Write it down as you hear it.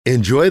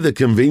Enjoy the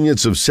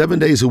convenience of 7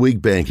 days a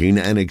week banking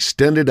and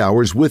extended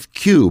hours with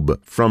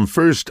Cube from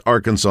First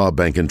Arkansas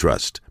Bank and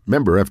Trust.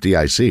 Member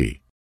FDIC.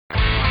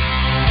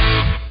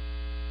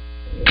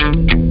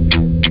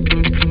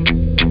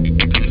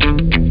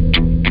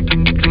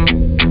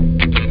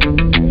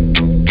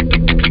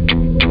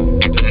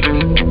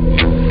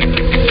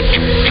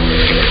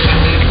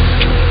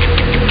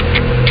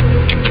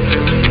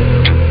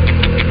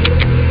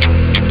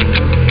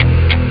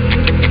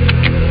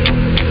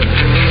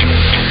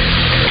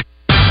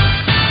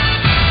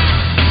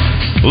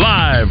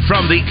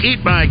 From the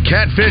Eat My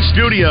Catfish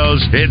studios,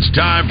 it's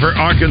time for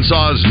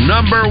Arkansas's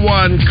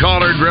 #1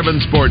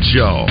 caller-driven sports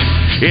show.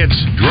 It's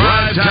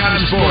Drive Time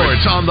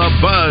Sports on the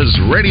Buzz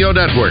Radio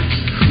Network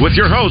with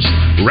your hosts,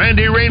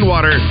 Randy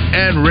Rainwater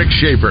and Rick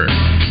Shaeffer.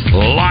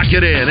 Lock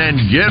it in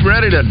and get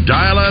ready to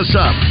dial us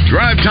up.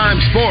 Drive Time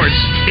Sports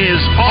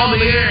is on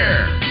the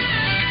air.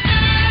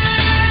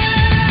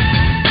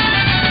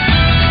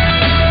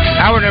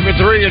 Hour number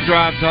 3 of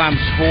Drive Time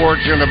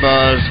Sports on the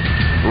Buzz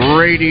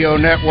Radio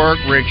Network.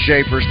 Rick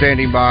Shaeffer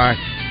standing by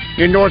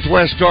in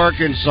Northwest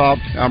Arkansas.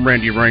 I'm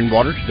Randy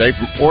Rainwater today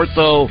from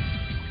Ortho,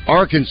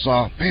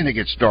 Arkansas. Man, it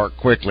gets dark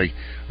quickly,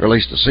 or at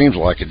least it seems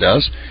like it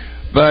does.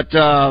 But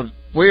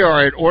we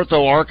are at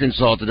Ortho,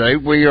 Arkansas today.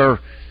 We are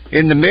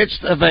in the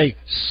midst of a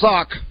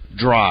sock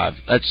drive.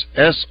 That's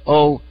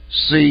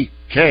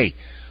SOCK.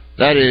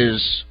 That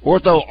is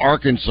Ortho,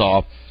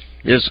 Arkansas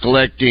is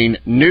collecting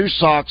new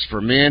socks for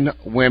men,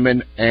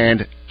 women,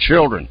 and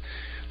children.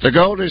 The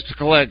goal is to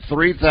collect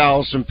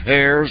 3,000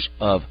 pairs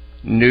of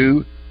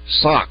new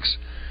socks.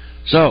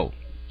 So,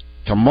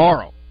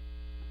 tomorrow,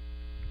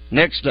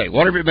 next day,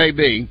 whatever it may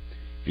be,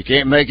 if you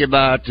can't make it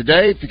by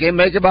today, if you can't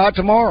make it by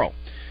tomorrow,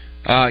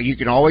 you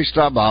can always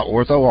stop by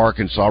Ortho,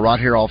 Arkansas, right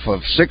here off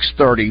of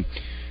 630.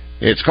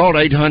 It's called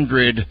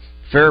 800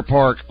 Fair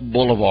Park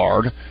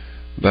Boulevard,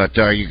 but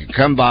you can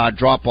come by,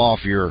 drop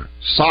off your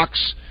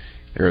socks.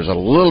 There's a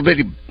little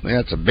bitty,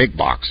 that's a big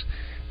box.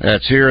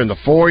 That's here in the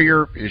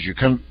foyer as you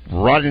come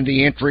right in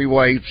the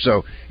entryway.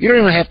 So you don't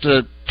even have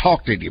to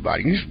talk to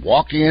anybody. You just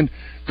walk in,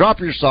 drop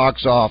your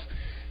socks off,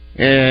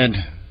 and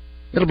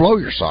it'll blow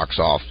your socks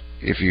off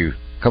if you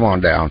come on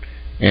down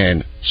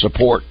and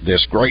support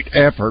this great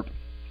effort.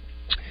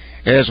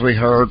 As we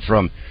heard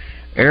from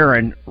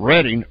Aaron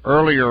Redding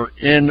earlier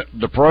in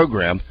the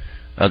program,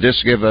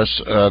 this gives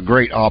us a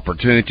great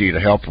opportunity to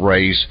help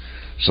raise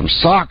some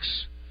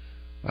socks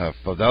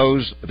for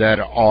those that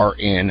are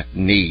in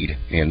need,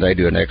 and they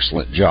do an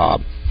excellent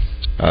job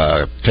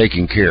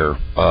taking care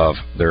of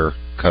their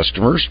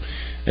customers,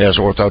 as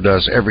Ortho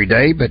does every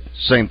day. But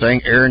same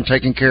thing, Aaron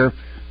taking care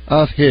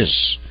of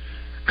his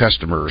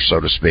customers,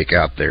 so to speak,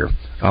 out there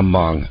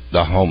among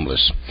the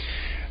homeless.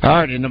 All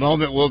right, in a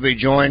moment we'll be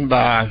joined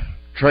by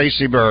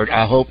Tracy Bird.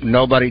 I hope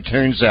nobody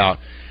tunes out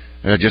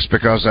just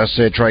because I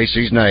said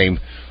Tracy's name.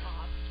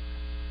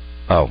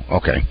 Oh,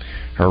 okay.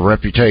 Her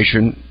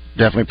reputation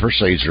definitely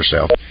precedes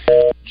herself.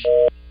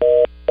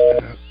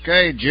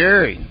 Okay,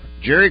 Jerry.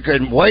 Jerry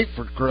couldn't wait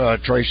for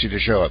Tracy to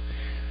show up.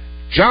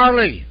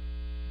 Charlie,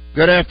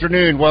 good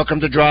afternoon. Welcome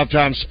to Drive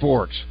Time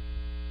Sports.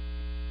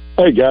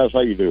 Hey, guys.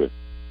 How you doing?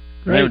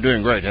 Great. I'm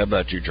doing great. How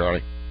about you,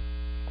 Charlie?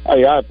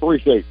 Hey, I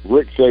appreciate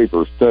Rick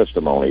Shaeffer's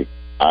testimony.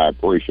 I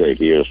appreciate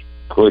his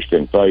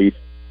Christian faith,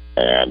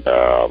 and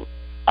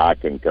I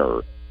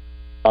concur.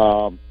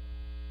 I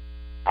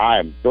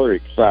am very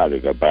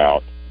excited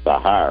about the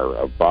hire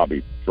of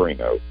Bobby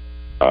Petrino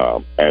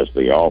as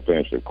the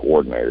offensive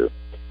coordinator.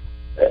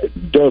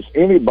 Does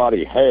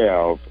anybody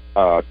have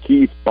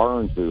Keith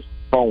Burns'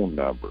 phone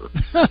number?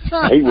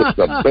 He was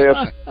the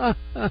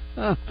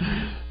best.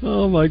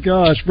 Oh, my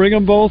gosh. Bring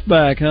them both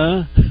back,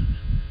 huh?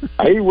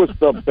 He was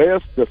the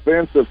best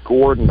defensive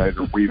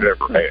coordinator we've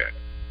ever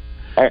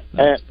had.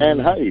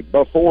 And hey,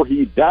 before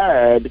he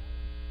died,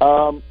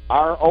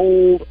 our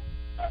old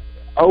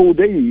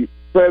OD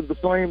said the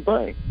same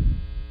thing.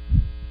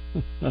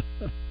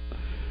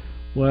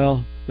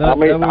 Well,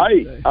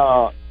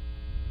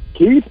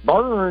 Keith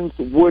Burns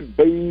would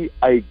be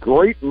a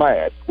great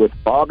match with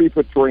Bobby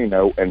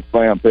Petrino and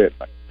Sam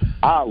Pittman.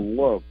 I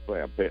love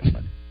Sam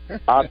Pittman.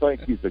 I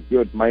think he's a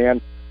good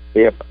man.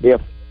 If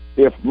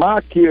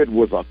my kid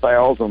was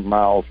 1,000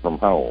 miles from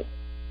home,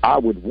 I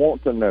would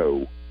want to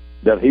know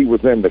that he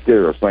was in the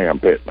care of Sam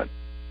Pittman.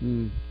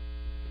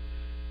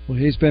 Well,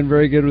 he's been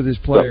very good with his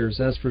players,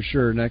 that's for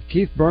sure. Now,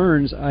 Keith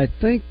Burns, I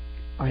think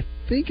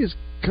is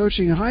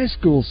coaching high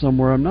school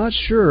somewhere. I'm not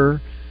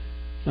sure,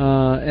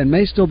 and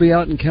may still be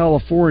out in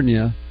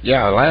California.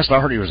 Yeah, last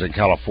I heard he was in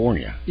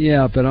California.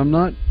 Yeah, but I'm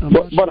not.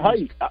 But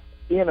hey,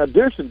 in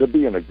addition to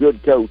being a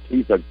good coach,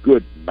 he's a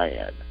good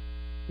man.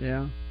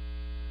 Yeah,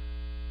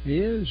 he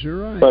is.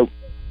 You're right. So,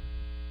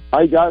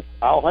 hey guys,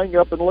 I'll hang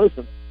up and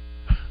listen.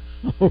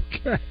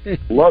 Okay.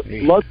 Look.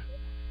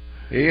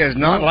 He is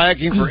not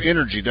lacking for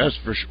energy, that's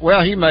for sure.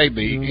 Well, he may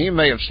be. He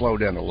may have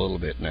slowed down a little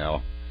bit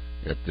now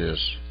at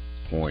this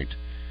point.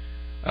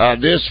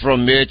 This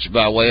from Mitch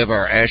by way of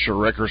our Asher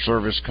Record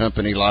Service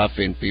Company live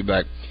feed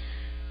feedback.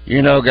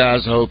 You know,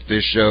 guys, I hope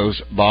this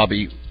shows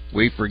Bobby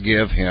we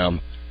forgive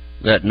him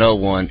that no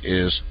one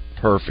is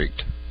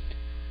perfect.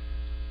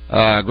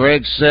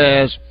 Greg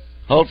says,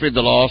 hopefully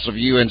the loss of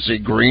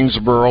UNC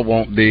Greensboro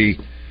won't be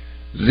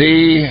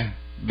the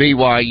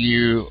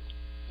BYU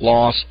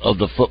loss of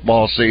the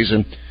football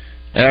season.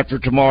 After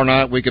tomorrow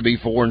night, we could be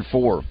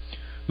 4-4.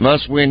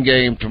 Must-win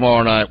game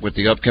tomorrow night with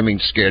the upcoming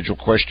schedule,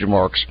 question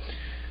marks,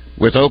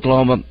 with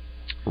Oklahoma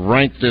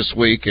ranked this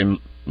week and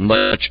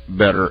much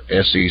better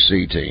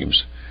SEC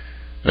teams.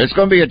 It's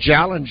going to be a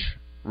challenge,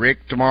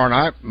 Rick, tomorrow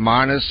night,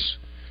 minus,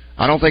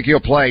 I don't think he'll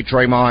play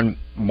Trayvon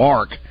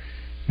Mark,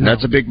 and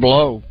that's a big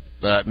blow.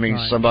 That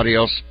means somebody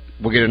else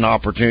will get an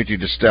opportunity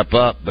to step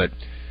up, but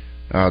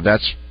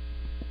that's,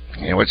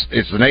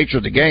 it's the nature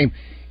of the game.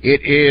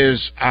 It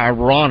is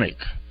ironic.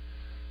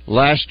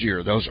 Last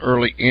year, those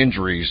early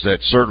injuries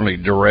that certainly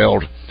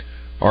derailed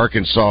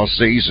Arkansas'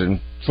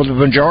 season for the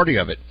majority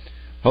of it.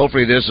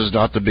 Hopefully this is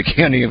not the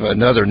beginning of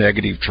another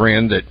negative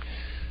trend that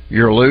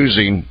you're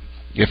losing,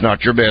 if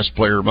not your best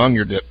player, among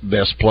your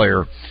best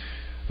player,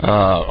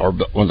 or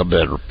one of the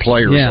better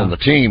players on the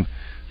team,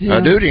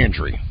 due to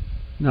injury.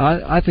 No,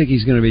 I think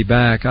he's going to be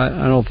back. I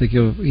don't think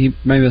he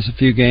may miss a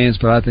few games,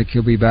 but I think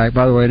he'll be back.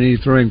 By the way, I need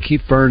to throw in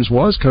Keith Burns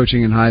was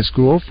coaching in high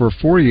school for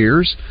 4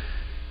 years.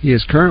 He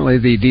is currently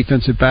the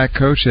defensive back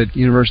coach at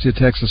University of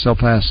Texas, El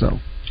Paso.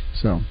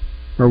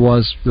 Or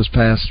was this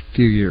past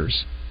few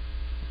years.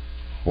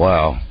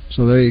 Wow.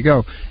 So there you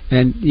go.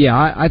 And,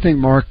 I think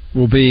Mark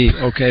will be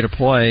okay to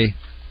play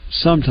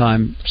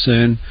sometime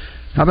soon.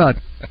 How about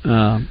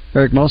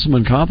Eric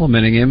Musselman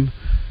complimenting him?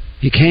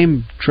 He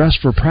came dressed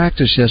for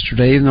practice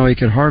yesterday, even though he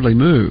could hardly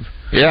move.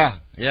 Yeah.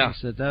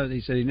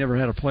 He said he never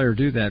had a player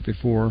do that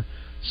before.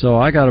 So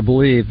I got to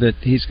believe that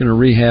he's going to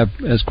rehab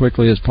as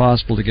quickly as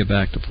possible to get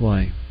back to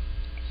play.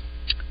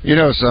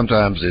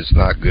 Sometimes it's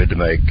not good to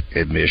make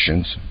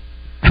admissions.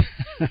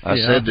 I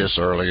said this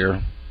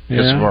earlier.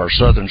 It's from our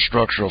Southern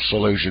Structural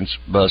Solutions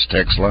bus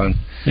text line.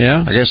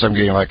 Yeah. I guess I'm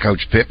getting like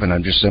Coach Pittman.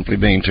 I'm just simply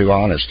being too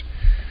honest.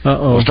 I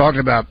was talking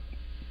about.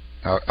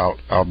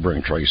 I'll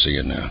bring Tracy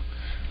in now.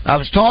 I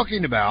was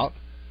talking about.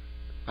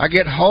 I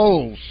get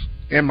holes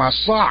in my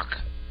sock.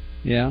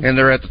 Yeah. And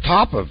they're at the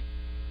top of.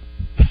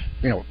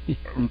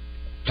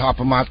 Top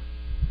of my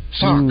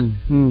sock.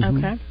 Mm-hmm.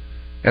 Okay.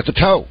 At the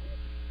toe.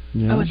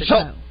 Yeah. At the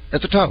toe.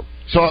 At the toe.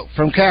 So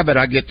from Cabot,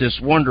 I get this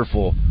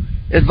wonderful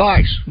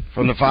advice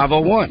from the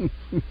 501.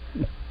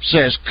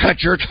 Says,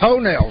 cut your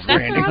toenails,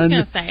 Randy. That's what I was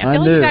going to say. I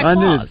feel knew. like you got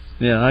claws.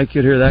 Yeah, I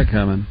could hear that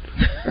coming.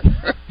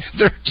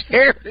 They're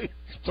tearing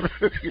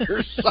through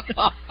your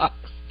socks.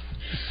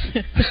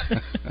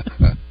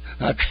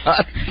 I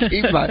try to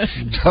keep my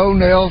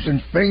toenails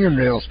and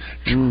fingernails.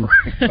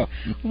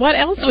 What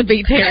else would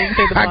be tearing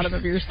through the bottom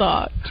of your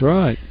sock? That's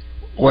right.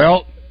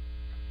 Well,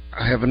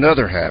 I have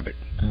another habit.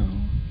 Oh.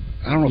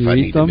 I don't know if I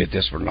need to admit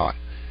this or not.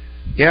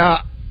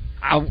 Yeah,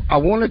 I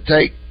want to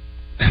take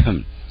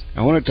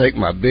I want to take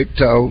my big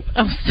toe.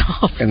 Oh,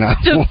 stop!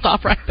 Just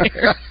stop right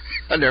there.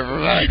 Never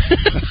mind.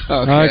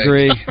 Okay. I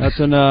agree. That's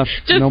enough.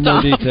 Just no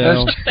stop. more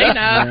details.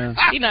 Enough.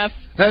 Yeah. Enough.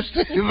 That's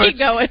too much. Keep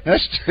going.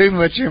 That's too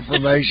much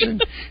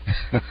information.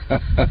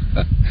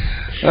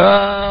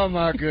 Oh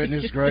my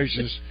goodness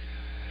gracious.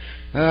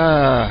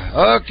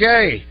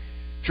 Okay,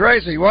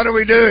 Tracy, what are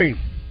we doing?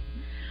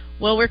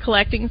 Well, we're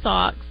collecting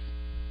socks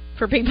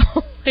for people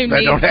who that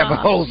need don't have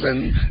socks. holes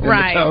in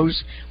the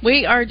toes.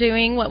 We are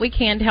doing what we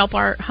can to help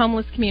our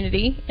homeless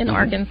community in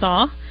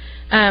Arkansas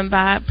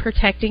by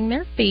protecting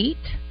their feet.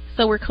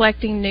 So we're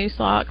collecting new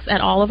socks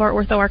at all of our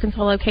Ortho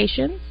Arkansas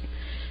locations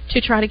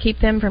to try to keep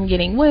them from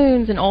getting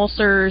wounds and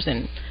ulcers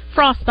and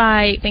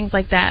frostbite, things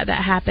like that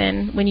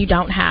happen when you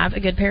don't have a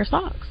good pair of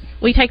socks.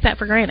 We take that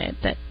for granted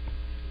that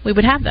we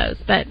would have those,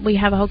 but we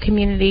have a whole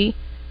community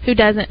who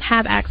doesn't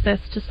have access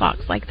to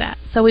socks like that.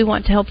 So we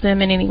want to help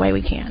them in any way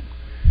we can.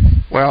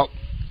 Well,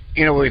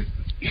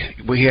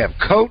 we have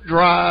coat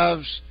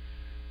drives.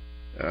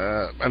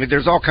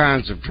 There's all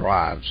kinds of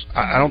drives.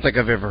 I don't think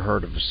I've ever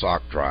heard of a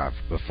sock drive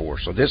before,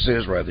 so this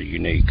is rather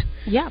unique.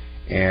 Yeah.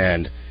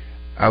 And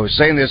I was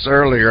saying this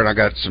earlier, and I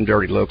got some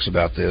dirty looks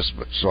about this,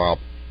 but so I'll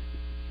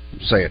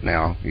say it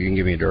now. You can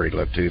give me a dirty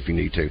look, too, if you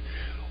need to.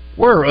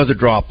 Where are other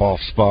drop-off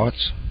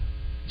spots?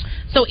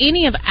 So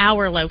any of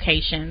our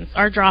locations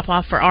are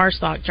drop-off for our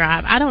sock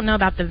drive. I don't know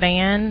about the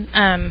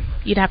van.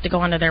 You'd have to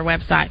go onto their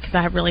website because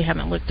I really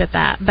haven't looked at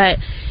that. But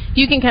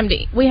you can come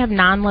to – we have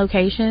 9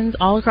 locations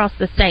all across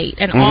the state,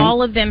 and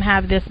all of them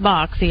have this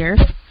box here.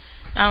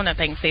 I don't know if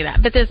they can see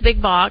that, but this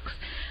big box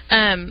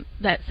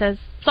that says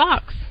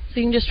socks. So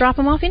you can just drop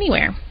them off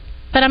anywhere.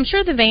 But I'm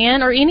sure the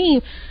van or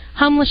any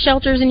homeless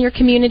shelters in your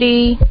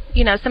community,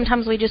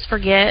 sometimes we just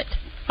forget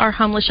our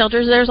homeless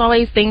shelters. There's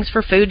always things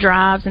for food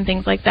drives and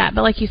things like that.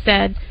 But like you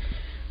said,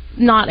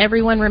 not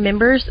everyone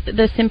remembers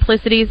the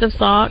simplicities of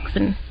socks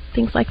and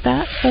things like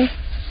that. So.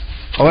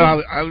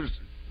 Well,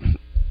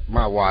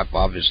 my wife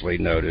obviously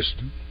noticed.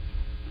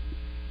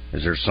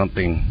 Is there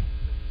something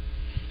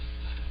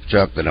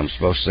Chuck, that I'm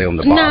supposed to see on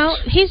the box? No,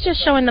 he's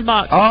just showing the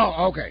box.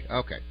 Oh, okay.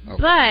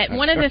 But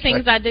one of the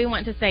things I do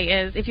want to say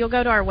is, if you'll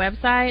go to our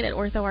website at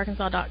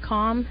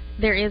orthoarkansas.com,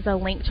 there is a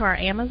link to our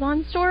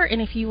Amazon store,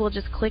 and if you will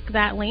just click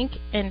that link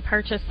and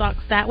purchase socks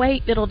that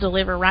way, it'll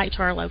deliver right to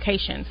our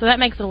location. So that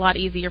makes it a lot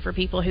easier for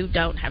people who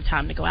don't have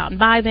time to go out and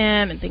buy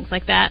them and things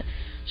like that.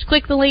 Just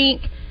click the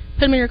link,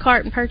 put them in your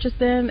cart, and purchase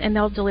them, and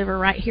they'll deliver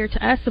right here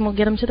to us, and we'll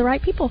get them to the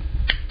right people.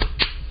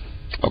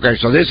 Okay,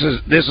 so this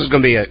is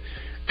going to be a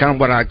kind of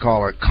what I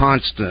call a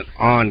constant,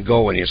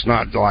 ongoing. It's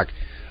not like,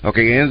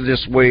 okay, end of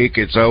this week,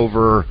 it's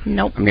over.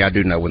 Nope. I mean, I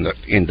do know when the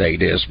end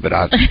date is, but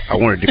I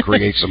wanted to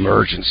create some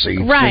urgency.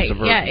 Right,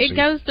 yeah, it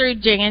goes through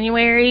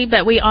January,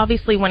 but we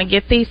obviously want to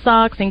get these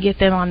socks and get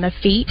them on the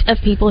feet of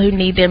people who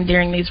need them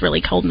during these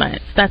really cold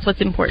months. That's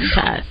what's important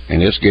to us.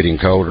 And it's getting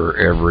colder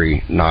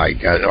every night.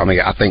 I mean,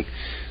 I think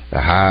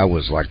the high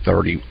was like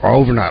 30, or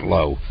overnight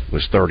low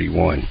was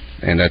 31,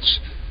 and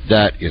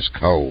that is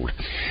cold.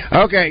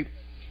 Okay,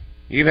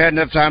 you've had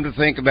enough time to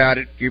think about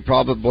it. You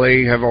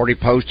probably have already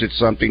posted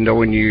something,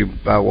 knowing you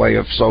by way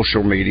of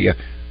social media.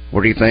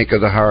 What do you think of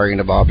the hiring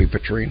of Bobby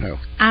Petrino?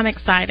 I'm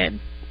excited.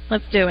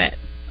 Let's do it.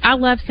 I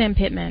love Sam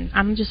Pittman.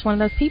 I'm just one of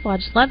those people. I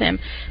just love him.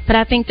 But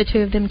I think the two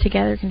of them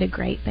together can do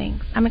great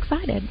things. I'm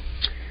excited.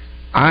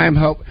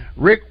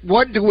 Rick,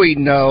 what do we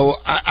know?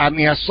 I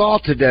mean, I saw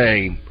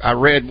today, I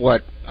read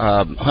what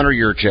Hunter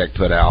Yurchek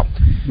put out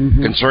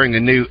concerning the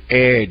new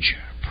EDGE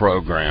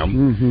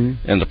program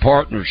and the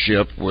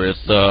partnership with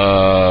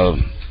I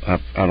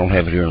don't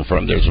have it here in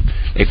front.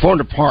 They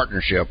formed a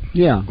partnership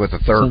with a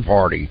third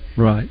party.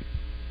 Right.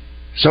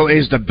 So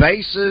is the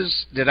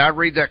basis, did I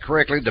read that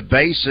correctly? The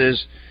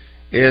basis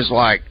is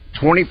like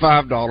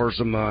 $25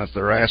 a month.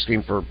 They're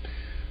asking for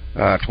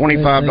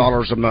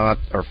 $25 a month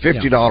or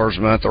 $50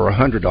 a month or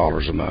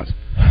 $100 a month.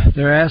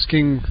 They're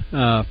asking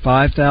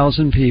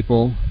 5,000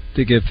 people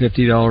to give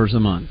 $50 a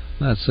month.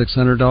 That's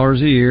 $600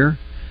 a year.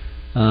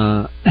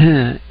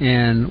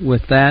 And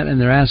with that, and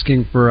they're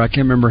asking for, I can't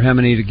remember how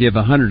many to give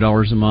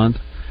 $100 a month.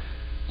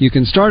 You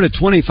can start at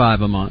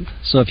 $25 a month.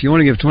 So if you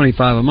want to give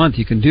 $25 a month,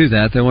 you can do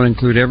that. They want to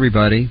include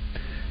everybody.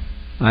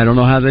 I don't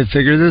know how they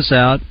figure this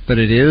out, but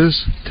it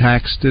is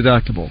tax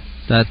deductible.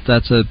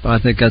 I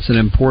think that's an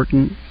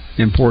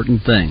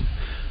important thing.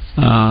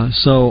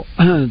 So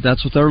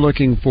that's what they're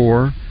looking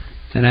for.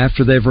 And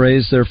after they've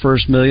raised their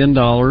first $1 million,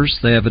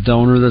 they have a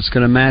donor that's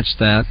going to match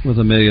that with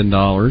 $1 million.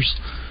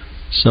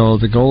 So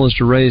the goal is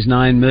to raise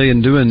 $9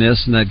 million doing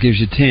this, and that gives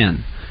you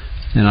 10.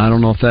 And I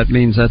don't know if that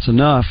means that's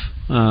enough.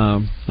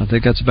 I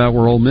think that's about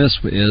where Ole Miss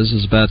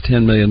is about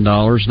 $10 million.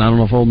 And I don't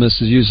know if Ole Miss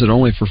has used it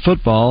only for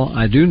football.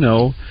 I do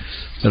know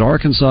that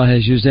Arkansas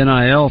has used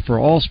NIL for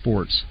all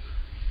sports,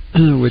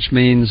 which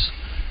means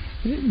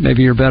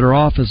maybe you're better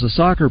off as a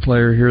soccer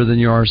player here than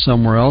you are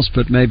somewhere else,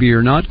 but maybe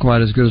you're not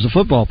quite as good as a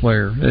football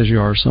player as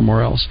you are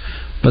somewhere else.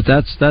 But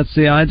that's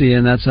the idea,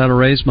 and that's how to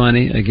raise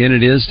money. Again,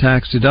 it is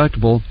tax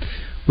deductible,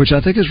 which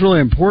I think is really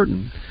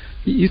important.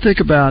 You think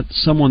about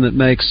someone that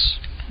makes,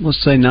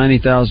 let's say,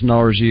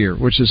 $90,000 a year,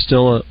 which is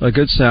still a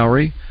good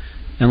salary,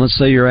 and let's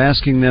say you're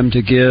asking them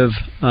to give,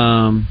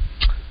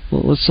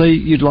 let's say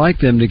you'd like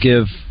them to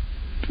give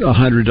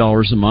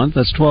 $100 a month.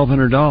 That's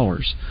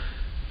 $1,200.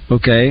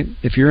 Okay,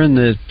 if you're in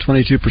the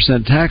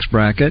 22% tax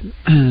bracket,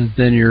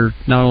 then you're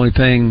not only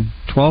paying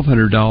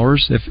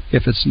 $1,200.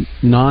 If it's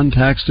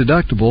non-tax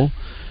deductible,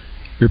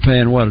 you're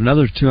paying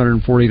another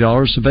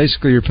 $240. So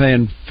basically, you're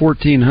paying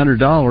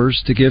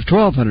 $1,400 to give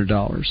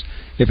 $1,200.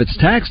 If it's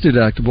tax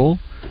deductible,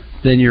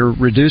 then you're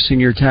reducing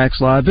your tax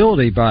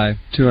liability by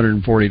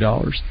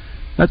 $240.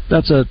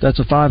 That's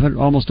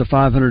almost a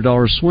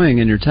 $500 swing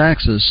in your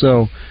taxes.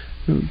 So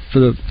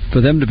for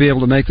them to be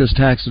able to make this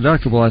tax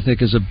deductible, I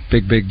think is a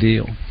big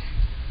deal.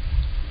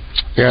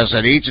 Yes,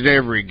 and each and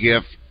every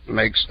gift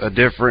makes a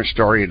difference,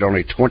 starting at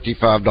only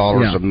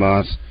 $25 a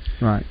month.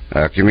 Right.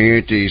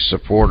 Community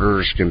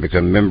supporters can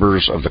become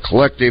members of the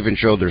collective and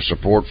show their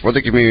support for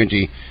the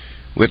community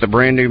with a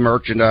brand new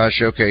merchandise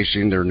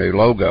showcasing their new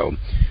logo.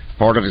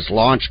 Part of its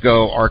launch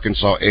go,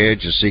 Arkansas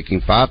Edge is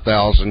seeking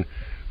 5,000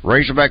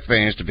 Razorback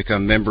fans to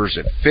become members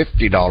at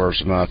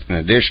 $50 a month, an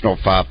additional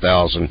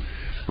 5,000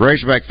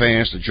 Razorback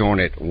fans to join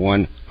at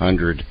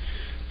 $100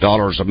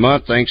 a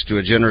month. Thanks to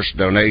a generous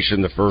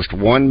donation, the first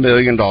 $1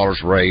 million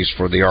raised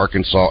for the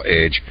Arkansas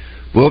Edge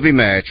will be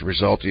matched,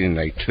 resulting in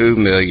a $2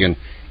 million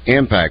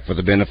impact for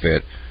the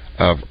benefit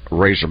of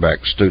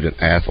Razorback student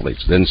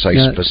athletes. Didn't say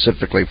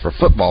specifically for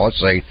football, it's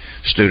say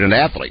student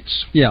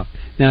athletes. Yeah.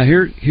 Now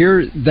here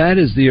that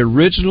is the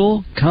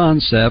original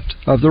concept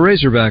of the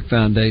Razorback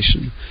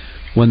Foundation.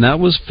 When that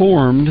was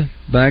formed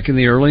back in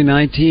the early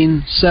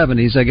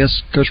 1970s, I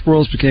guess Coach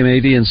Broyles became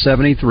AD in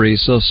 73,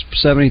 so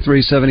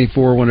 73,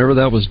 74, whenever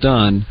that was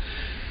done,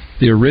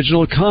 the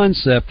original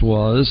concept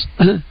was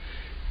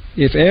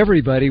if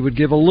everybody would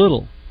give a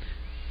little.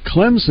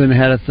 Clemson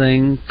had a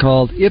thing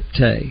called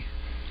IPTE.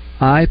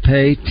 I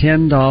pay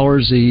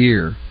 $10 a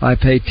year. I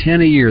pay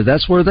 $10 a year.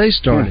 That's where they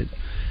started.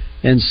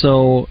 And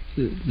so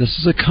this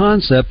is a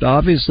concept.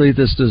 Obviously,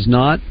 this does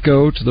not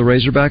go to the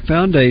Razorback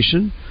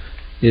Foundation.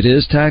 It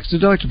is tax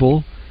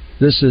deductible,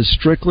 This is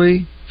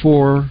strictly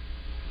for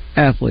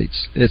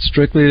athletes. It's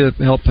strictly to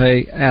help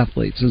pay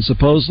athletes, and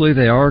supposedly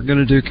they are going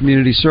to do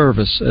community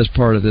service as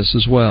part of this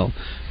as well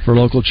for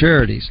local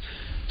charities.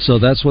 So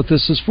that's what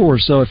this is for.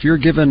 So if you're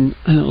given,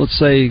 let's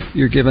say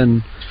you're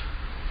given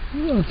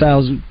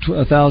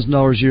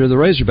 $1,000 a year to the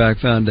Razorback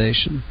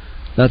Foundation,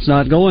 that's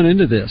not going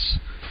into this.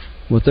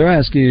 What they're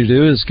asking you to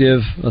do is give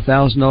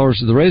 $1,000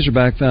 to the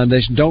Razorback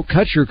Foundation. Don't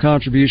cut your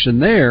contribution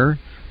there,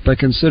 but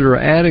consider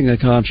adding a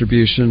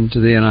contribution to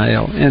the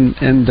NIL.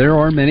 And there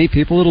are many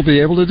people that will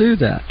be able to do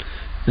that,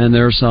 and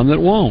there are some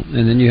that won't.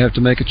 And then you have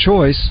to make a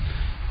choice.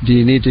 Do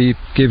you need to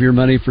give your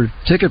money for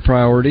ticket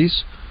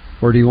priorities,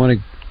 or do you want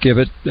to give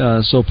it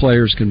so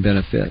players can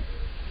benefit?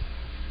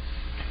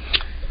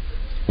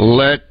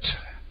 Let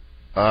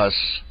us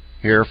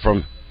hear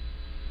from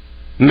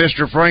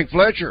Mr. Frank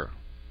Fletcher.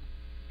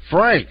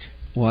 Frank.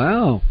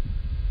 Wow.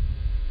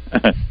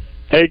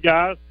 Hey,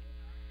 guys.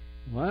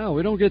 Wow,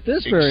 we don't get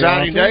this very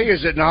exciting often. day,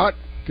 is it not?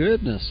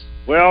 Goodness.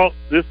 Well,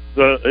 this is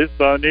it's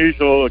an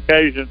unusual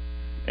occasion,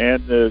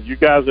 and you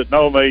guys that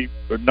know me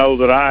know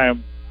that I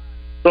am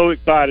so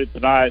excited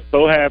tonight,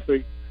 so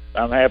happy.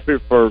 I'm happy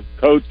for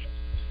Coach,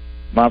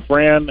 my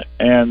friend,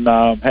 and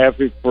I'm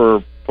happy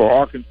for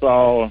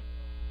Arkansas.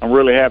 I'm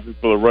really happy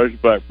for the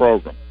Razorback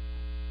program.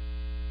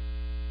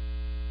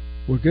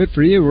 Well, good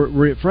for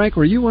you. Frank,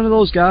 were you one of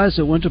those guys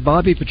that went to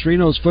Bobby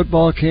Petrino's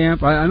football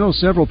camp? I know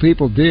several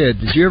people did.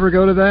 Did you ever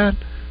go to that?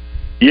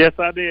 Yes,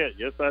 I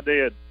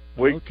did.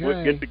 We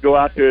get to go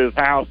out to his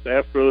house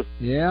after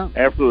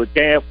the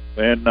camp,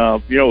 and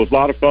it was a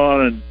lot of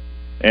fun,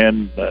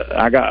 and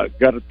I got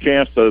a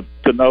chance to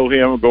know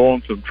him and go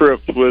on some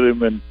trips with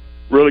him, and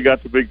really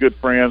got to be good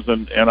friends,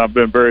 and I've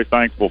been very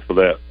thankful for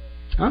that.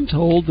 I'm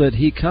told that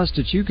he cussed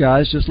at you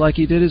guys just like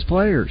he did his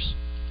players.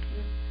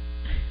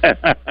 Am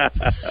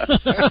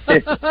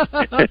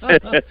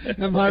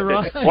I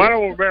right? Well, I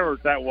don't remember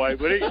it that way,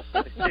 but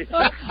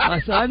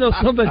I know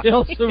somebody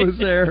else that was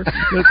there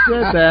that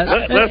said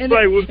that. Let's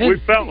say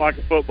we felt like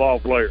a football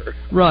player,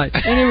 right?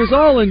 And it was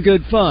all in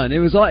good fun. It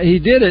was all, he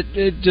did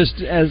it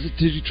just as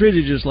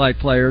treated just like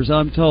players.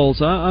 I'm told.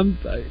 So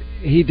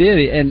he did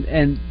it,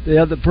 and the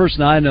other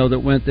person I know that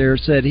went there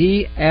said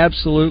he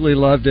absolutely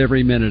loved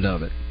every minute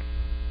of it.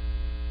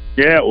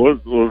 Yeah, it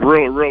was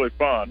really, really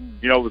fun.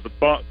 It was a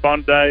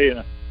fun day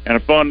and a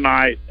fun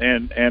night,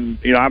 and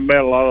I met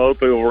a lot of other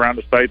people around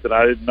the state that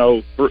I didn't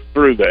know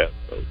through that.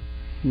 So.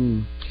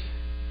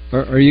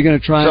 Are you going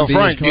to try and be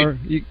Frank, his car?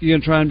 You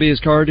going to try and be his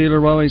car dealer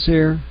while he's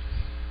here?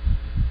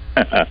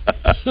 I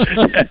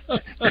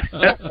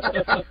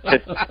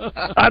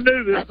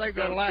knew this. I think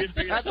that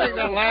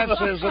laugh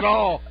says it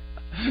all.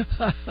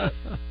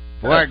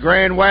 Boy, that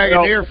Grand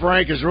Wagoneer,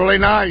 Frank, is really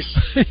nice.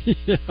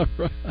 Yeah,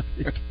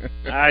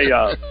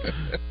 right.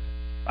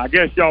 I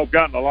guess y'all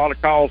gotten a lot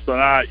of calls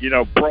tonight,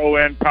 pro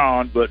and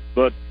con, but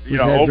We've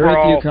had overall,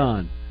 very few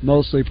con,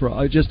 mostly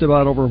pro, just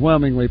about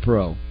overwhelmingly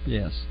pro.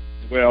 Yes.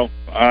 Well,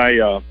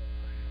 I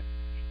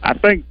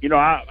think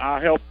I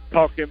helped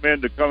talk him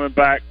into coming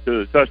back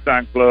to the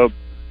Touchdown Club,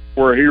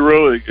 where he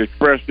really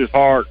expressed his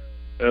heart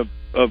of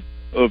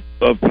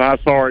how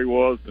sorry he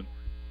was, and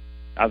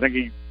I think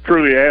he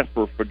truly asked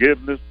for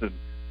forgiveness. And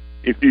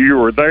if you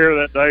were there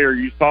that day or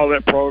you saw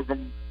that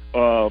program,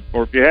 or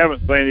if you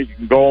haven't seen it, you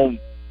can go on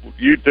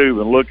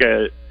YouTube and look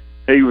at it.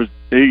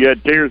 He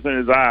had tears in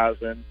his eyes,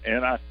 and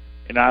I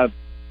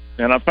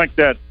think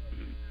that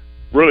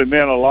really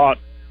meant a lot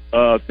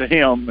to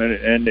him.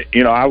 And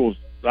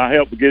I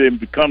helped get him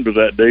to come to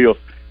that deal,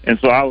 and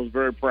so I was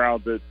very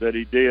proud that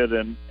he did.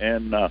 And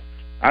I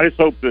just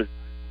hope that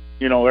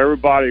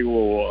everybody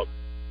will.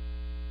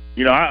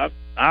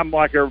 I'm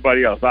like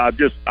everybody else.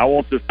 I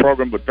want this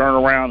program to turn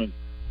around,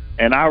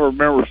 and I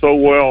remember so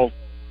well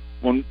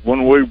when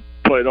we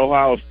played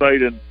Ohio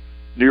State in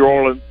New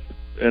Orleans,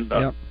 and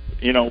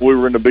we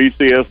were in the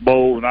BCS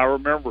Bowl, and I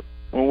remember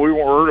when we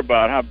heard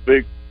about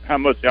how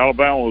much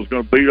Alabama was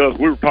going to beat us,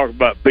 we were talking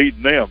about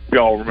beating them. If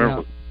y'all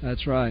remember? Yeah,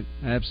 that's right,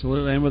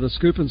 absolutely. And with a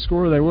scoop and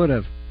score, they would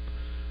have.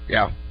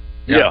 Yeah,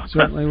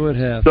 certainly would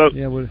have. So,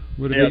 would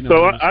have beaten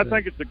so I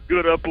think it's a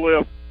good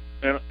uplift,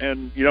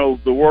 and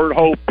the word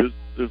hope is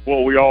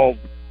what we all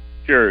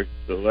cherish.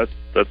 So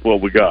that's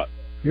what we got.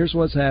 Here's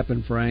what's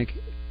happened, Frank.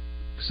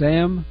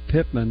 Sam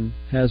Pittman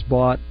has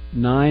bought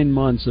 9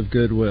 months of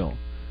goodwill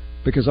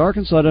because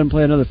Arkansas doesn't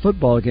play another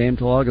football game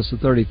till August the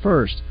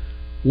 31st.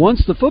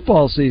 Once the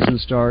football season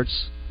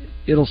starts,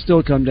 it'll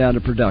still come down to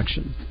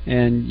production,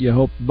 and you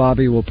hope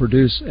Bobby will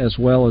produce as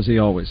well as he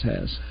always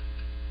has.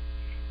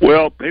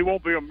 Well, he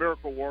won't be a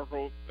miracle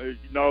worker, as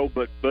you know,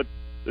 but the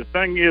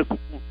thing is,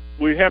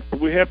 we have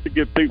to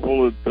get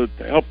people to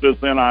help this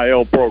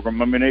NIL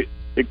program. I mean,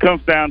 it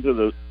comes down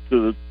to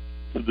the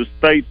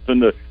states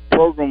and the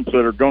programs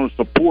that are going to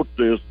support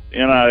this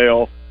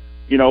NIL.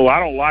 I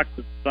don't like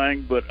the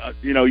thing, but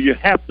you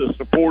have to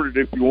support it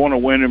if you want to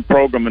win in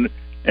program,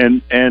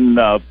 and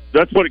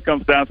that's what it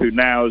comes down to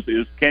now.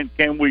 Is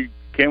can we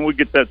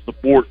get that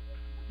support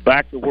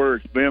back to where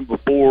it's been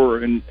before,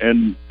 and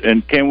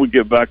can we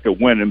get back to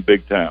winning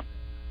big time?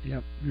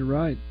 Yep, you're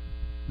right.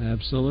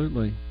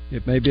 Absolutely.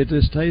 It may be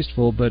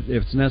distasteful, but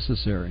it's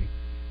necessary.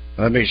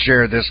 Let me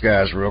share this,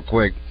 guys, real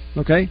quick.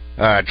 Okay.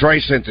 Trey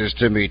sent this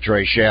to me.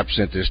 Trey Shapp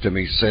sent this to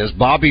me. It says,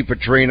 Bobby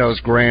Petrino's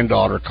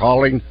granddaughter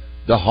calling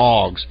the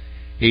Hogs.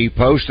 He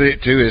posted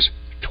it to his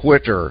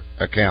Twitter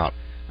account.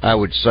 I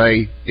would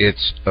say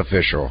it's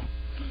official.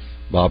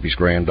 Bobby's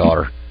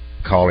granddaughter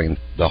calling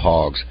the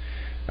Hogs.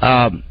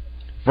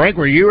 Frank,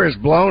 were you as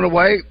blown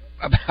away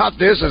about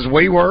this as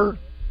we were?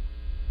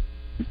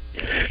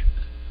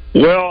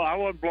 Well, I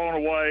wasn't blown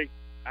away.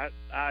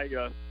 I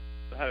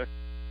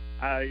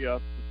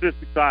was just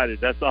excited.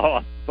 That's all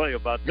I can say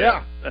about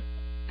that. Yeah.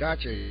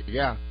 Gotcha.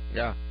 Yeah.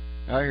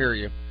 I hear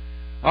you.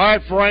 All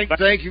right, Frank,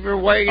 thank you for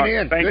weighing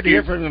in. Good to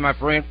hear from you, my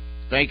friend.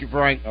 Thank you,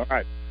 Frank. All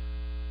right.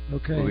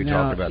 Okay. We'll be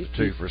now, talking about the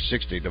 2 for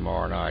 $60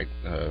 tomorrow night.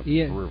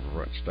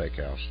 Riverfront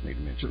Steakhouse. Need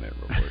to mention that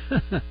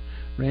real quick.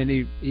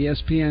 Randy,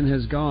 ESPN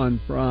has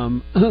gone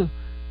from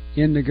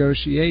in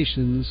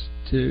negotiations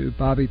to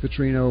Bobby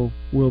Petrino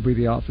will be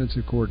the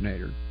offensive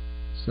coordinator.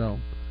 So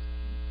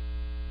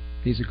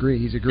he's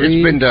agreed. It's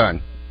been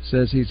done.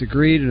 Says he's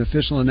agreed. An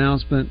official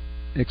announcement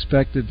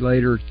expected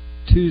later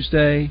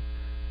Tuesday.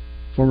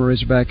 Former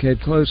Razorback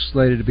head coach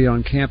slated to be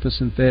on campus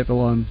in Fayetteville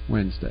on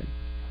Wednesday.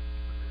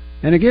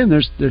 And again,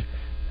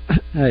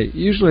 hey,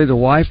 usually the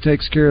wife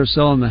takes care of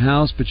selling the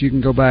house, but you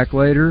can go back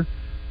later.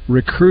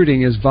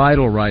 Recruiting is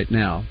vital right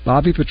now.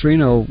 Bobby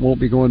Petrino won't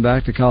be going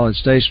back to College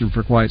Station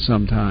for quite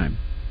some time.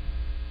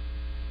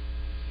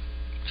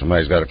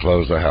 Somebody's got to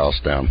close the house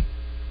down.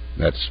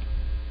 That's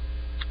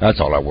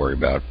all I worry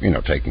about.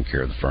 Taking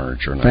care of the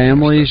furniture. And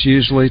families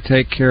usually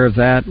take care of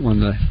that when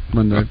the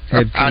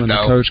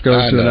coach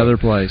goes to another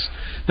place.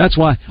 That's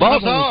why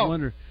I've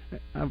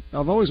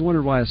always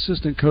wondered why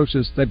assistant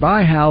coaches, they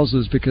buy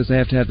houses because they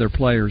have to have their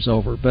players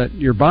over, but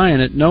you're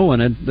buying it knowing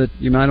that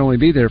you might only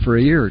be there for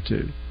a year or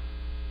two.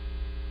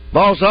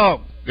 Boss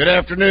Hog, good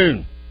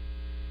afternoon.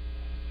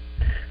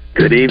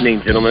 Good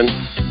evening, gentlemen.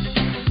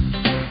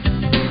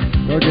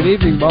 Well, good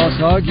evening, Boss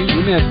Hog. We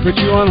may have to put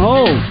you on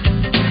hold.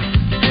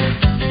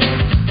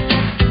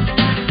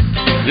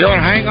 You want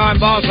to hang on,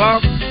 Boss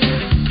Hog?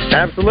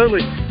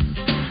 Absolutely.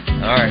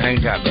 All right,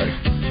 hang tight, buddy.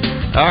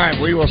 All right,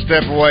 we will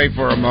step away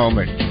for a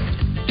moment.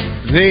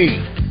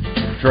 The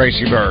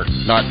Tracy Bird,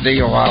 not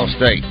the Ohio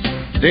State.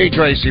 The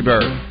Tracy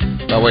Bird,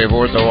 by way of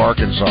Ortho,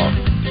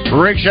 Arkansas.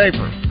 Rick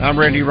Shaeffer, I'm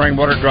Randy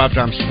Rainwater, Drive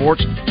Time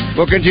Sports.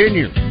 We'll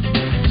continue.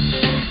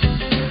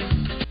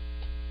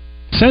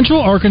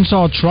 Central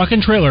Arkansas Truck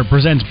and Trailer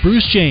presents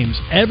Bruce James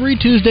every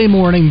Tuesday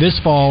morning this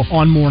fall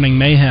on Morning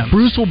Mayhem.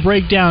 Bruce will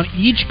break down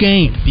each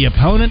game, the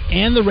opponent,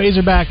 and the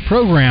Razorback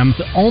program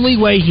the only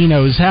way he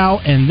knows how,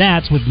 and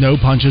that's with no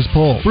punches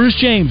pulled. Bruce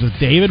James with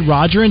David,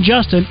 Roger, and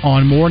Justin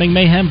on Morning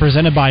Mayhem,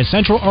 presented by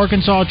Central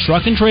Arkansas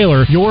Truck and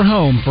Trailer, your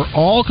home for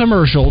all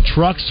commercial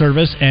truck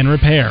service and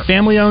repair.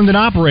 Family owned and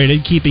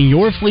operated, keeping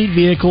your fleet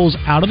vehicles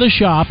out of the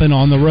shop and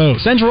on the road.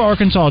 Central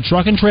Arkansas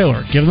Truck and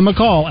Trailer. Give them a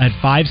call at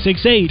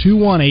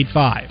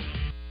 568-2185.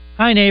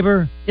 Hi,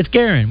 neighbor. It's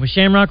Garen with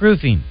Shamrock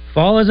Roofing.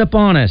 Fall is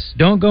upon us.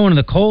 Don't go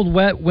into the cold,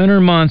 wet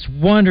winter months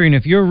wondering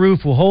if your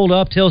roof will hold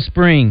up till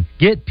spring.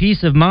 Get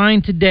peace of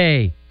mind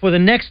today. For the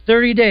next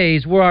 30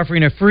 days, we're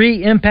offering a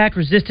free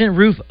impact-resistant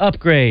roof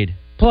upgrade.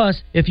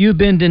 Plus, if you've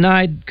been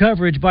denied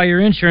coverage by your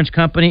insurance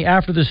company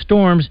after the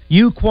storms,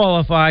 you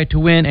qualify to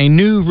win a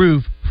new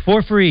roof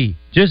for free.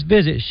 Just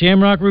visit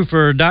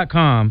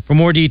ShamrockRoofer.com for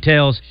more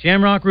details.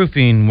 Shamrock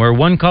Roofing, where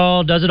one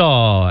call does it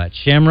all at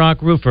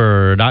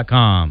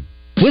ShamrockRoofer.com.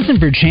 Listen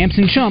for Champs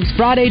and Chumps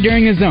Friday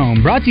during the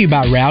Zone, brought to you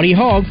by Rowdy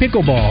Hog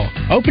Pickleball.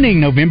 Opening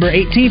November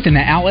 18th in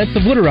the outlets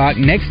of Little Rock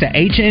next to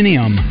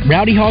H&M.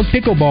 Rowdy Hog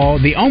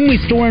Pickleball, the only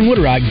store in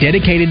Little Rock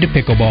dedicated to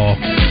pickleball.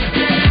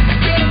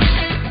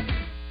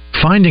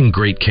 Finding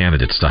great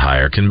candidates to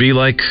hire can be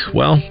like,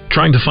 well,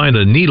 trying to find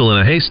a needle in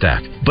a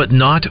haystack, but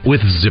not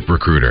with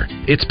ZipRecruiter.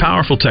 Its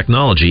powerful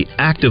technology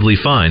actively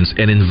finds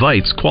and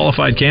invites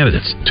qualified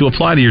candidates to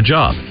apply to your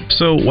job.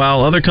 So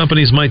while other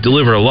companies might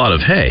deliver a lot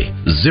of hay,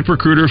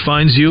 ZipRecruiter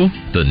finds you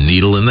the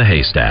needle in the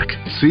haystack.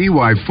 See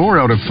why 4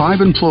 out of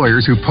 5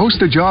 employers who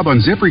post a job on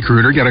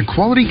ZipRecruiter get a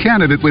quality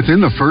candidate within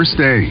the first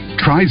day.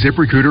 Try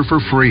ZipRecruiter for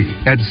free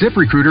at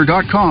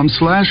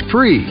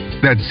ZipRecruiter.com/free.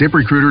 That's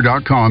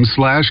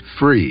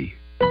ZipRecruiter.com/free.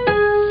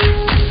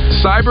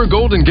 Cyber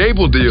Golden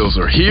Gable deals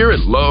are here at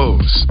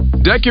Lowe's.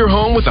 Deck your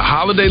home with a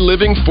holiday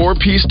living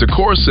 4-piece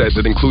decor set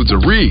that includes a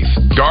wreath,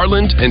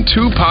 garland, and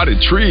 2 potted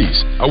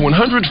trees. A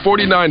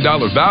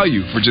 $149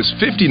 value for just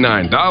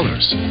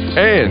 $59.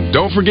 And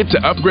don't forget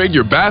to upgrade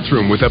your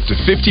bathroom with up to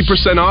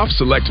 50% off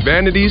select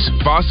vanities,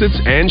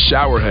 faucets, and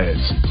shower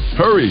heads.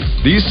 Hurry,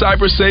 these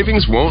cyber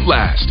savings won't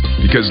last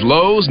because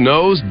Lowe's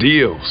knows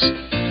deals.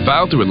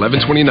 Valid through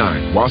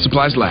 11/29 while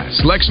supplies last.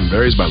 Selection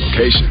varies by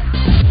location.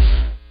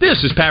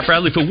 This is Pat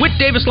Bradley for Whit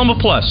Davis Lumber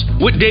Plus.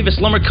 Whit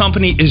Davis Lumber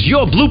Company is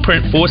your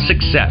blueprint for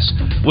success.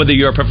 Whether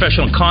you're a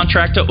professional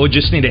contractor or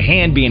just need a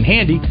hand being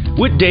handy,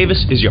 Whit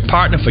Davis is your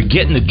partner for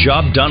getting the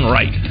job done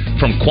right.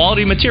 From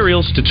quality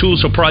materials to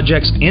tools for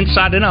projects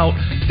inside and out,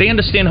 they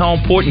understand how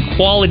important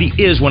quality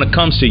is when it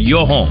comes to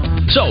your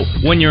home. So,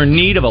 when you're in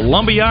need of a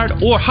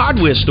lumberyard or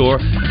hardware store,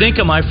 think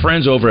of my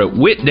friends over at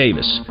Whit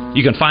Davis.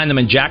 You can find them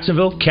in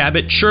Jacksonville,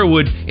 Cabot,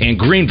 Sherwood, and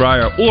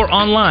Greenbrier, or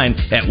online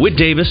at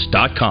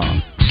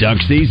whitdavis.com. Duck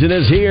season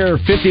is here.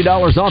 $50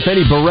 off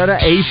any Beretta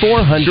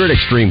A400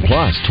 Extreme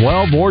Plus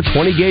 12 or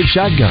 20 gauge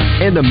shotgun,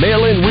 and a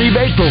mail-in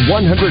rebate for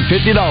 $150,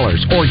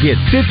 or get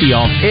 $50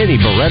 off any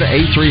Beretta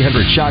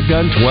A300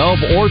 shotgun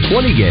 12 or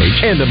 20 gauge,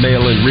 and a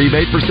mail-in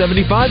rebate for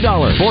 $75.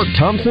 Fort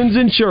Thompson's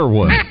in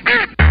Sherwood.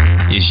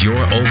 Is your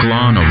Oak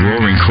Lawn a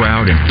roaring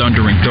crowd and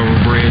thundering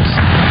thoroughbreds?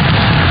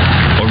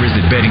 Or is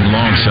it betting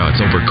long shots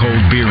over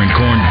cold beer and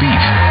corned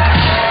beef?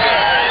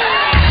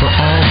 For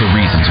all the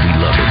reasons we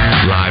love it,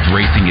 live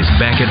racing is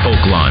back at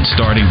Oaklawn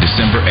starting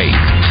December 8th.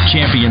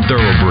 Champion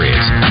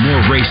thoroughbreds,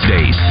 more race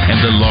days, and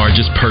the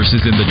largest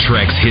purses in the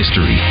track's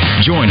history.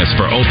 Join us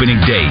for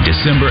opening day,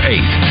 December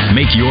 8th.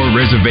 Make your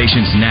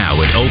reservations now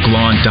at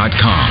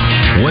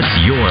oaklawn.com. What's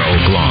your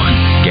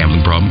Oaklawn?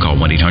 Gambling problem? Call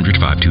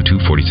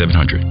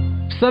 1-800-522-4700.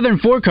 Southern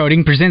Floor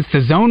Coating presents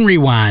the Zone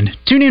Rewind.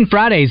 Tune in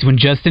Fridays when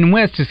Justin and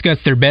Wes discuss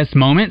their best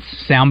moments,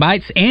 sound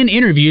bites, and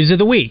interviews of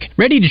the week.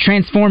 Ready to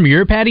transform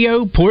your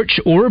patio, porch,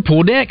 or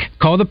pool deck?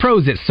 Call the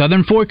pros at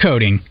Southern Floor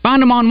Coating.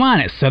 Find them online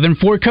at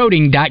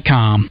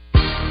southernfloorcoating.com.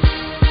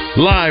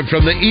 Live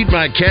from the Eat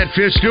My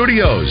Catfish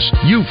studios,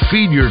 you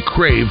feed your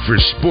crave for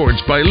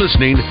sports by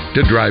listening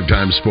to Drive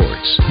Time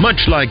Sports.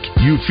 Much like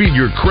you feed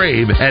your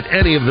crave at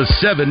any of the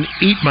 7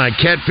 Eat My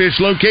Catfish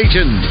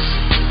locations.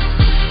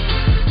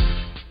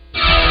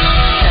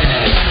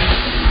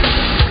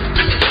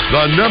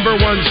 The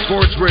 #1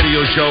 sports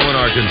radio show in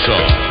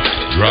Arkansas.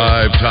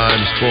 Drive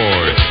Time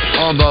Sports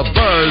on the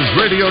Buzz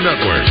Radio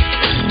Network.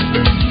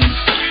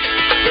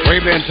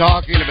 We've been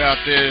talking about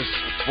this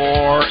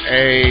for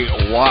a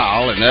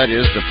while, and that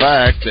is the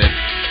fact that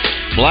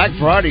Black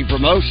Friday for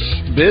most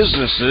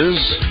businesses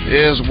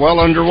is well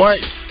underway.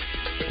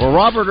 Well,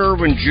 Robert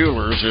Irwin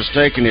Jewelers has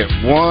taken it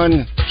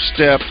one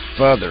step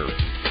further,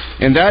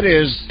 and that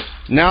is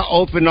now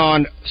open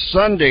on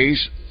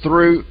Sundays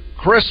through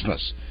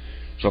Christmas.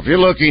 So if you're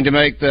looking to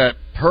make that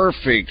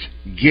perfect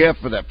gift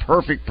for that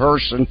perfect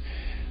person,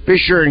 be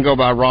sure and go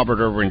by Robert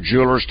Irwin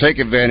Jewelers. Take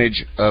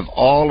advantage of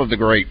all of the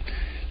great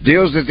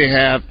deals that they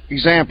have.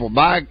 Example,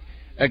 buy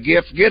a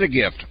gift, get a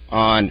gift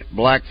on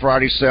Black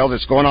Friday sale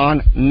that's going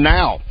on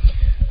now.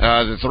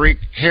 The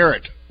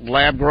 3-carat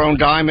lab-grown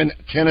diamond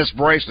tennis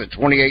bracelet,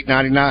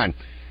 $28.99.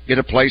 Get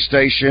a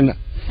PlayStation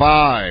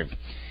 5.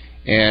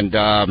 And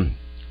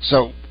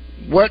so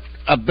what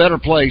a better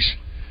place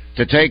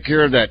to take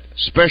care of that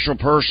special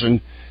person,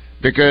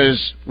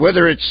 because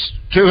whether it's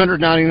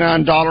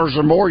 $299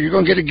 or more, you're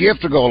going to get a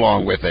gift to go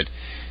along with it.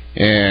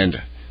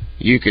 And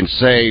you can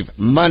save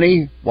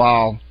money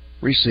while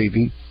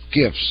receiving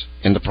gifts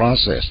in the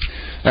process.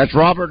 That's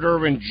Robert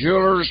Irwin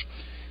Jewelers.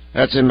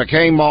 That's in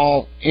McCain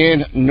Mall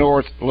in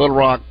North Little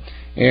Rock,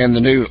 and the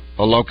new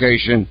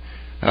location,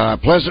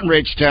 Pleasant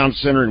Ridge Town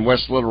Center in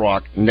West Little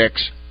Rock,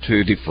 next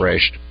to the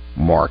Fresh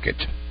Market.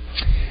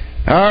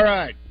 All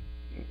right.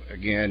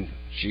 Again,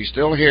 she's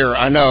still here.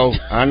 I know.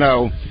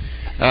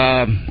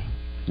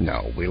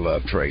 No, we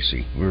love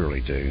Tracy. We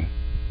really do.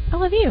 I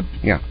love you.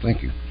 Yeah,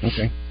 thank you.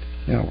 Okay.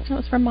 Yeah. That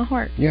was from my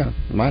heart. Yeah,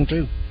 mine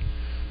too.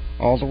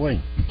 All the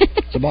way.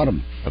 It's the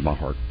bottom of my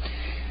heart.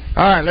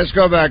 All right, let's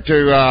go back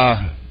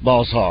to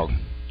Boss Hog.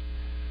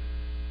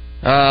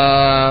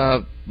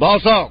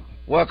 Boss Hog,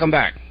 welcome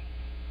back.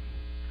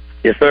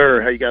 Yes,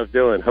 sir. How you guys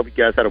doing? Hope you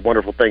guys had a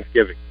wonderful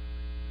Thanksgiving.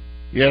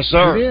 Yes,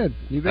 sir. You did.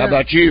 You bet. How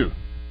about you?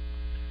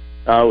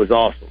 It was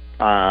awesome.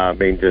 I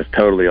mean, just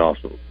totally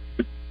awesome.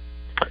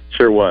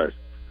 Sure was.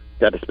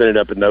 Got to spend it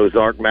up in the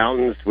Ozark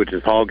Mountains, which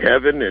is hog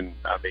heaven, and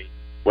I mean,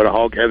 what a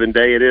hog heaven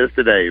day it is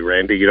today,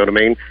 Randy. You know what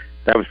I mean?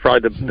 That was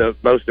probably the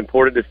most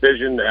important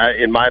decision,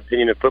 in my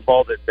opinion, in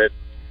football, that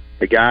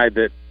the guy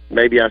that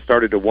maybe I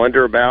started to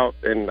wonder about,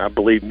 and I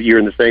believe you're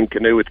in the same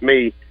canoe with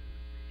me,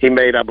 he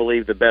made, I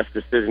believe, the best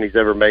decision he's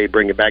ever made,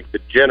 bringing back the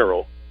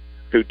general,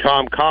 who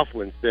Tom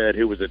Coughlin said,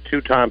 who was a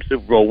 2-time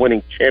Super Bowl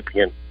winning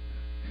champion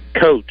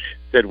coach,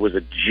 said was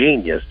a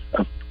genius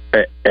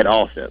at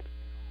offense.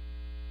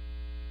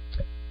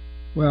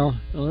 Well,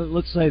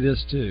 let's say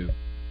this, too.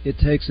 It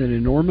takes an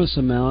enormous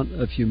amount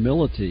of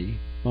humility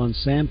on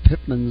Sam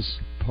Pittman's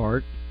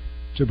part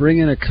to bring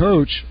in a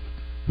coach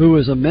who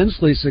was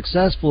immensely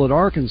successful at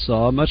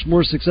Arkansas, much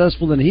more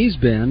successful than he's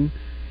been,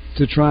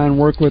 to try and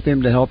work with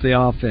him to help the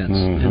offense.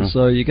 Mm-hmm. And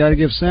so you got to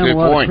give Sam a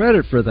lot of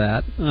credit for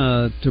that,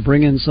 to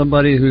bring in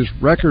somebody whose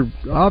record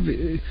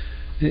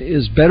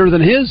is better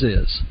than his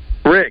is.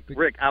 Rick,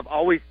 I've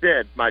always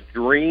said my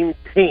dream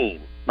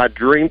team, my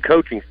dream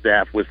coaching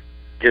staff was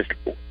just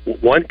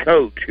one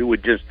coach who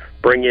would just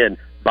bring in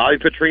Bobby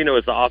Petrino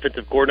as the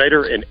offensive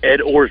coordinator and Ed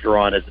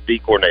Orgeron as the D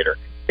coordinator,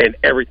 and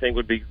everything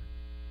would be,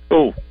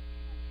 oh,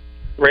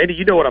 Randy,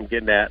 you know what I'm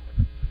getting at.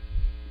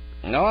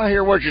 No, I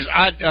hear what you're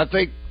saying. I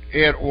think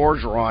Ed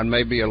Orgeron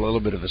may be a little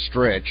bit of a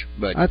stretch,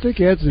 but I think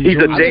Ed's he's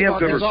a damn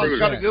good recruiter. He's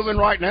got a good one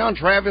right now, and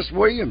Travis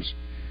Williams.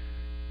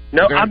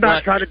 No, I'm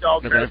not trying to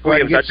dog Travis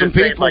Williams. Get some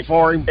people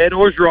for him. Ed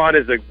Orgeron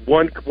is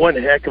one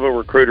heck of a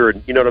recruiter,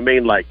 and you know what I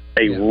mean, like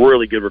a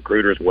really good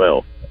recruiter as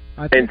well.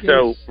 And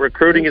so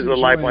recruiting is the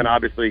lifeline,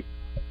 obviously.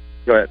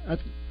 Go ahead.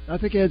 I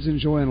think Ed's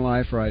enjoying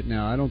life right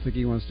now. I don't think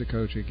he wants to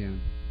coach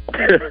again.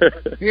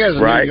 He has a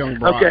right. young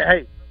bride. Okay,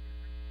 hey,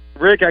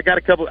 Rick, I got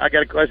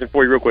a question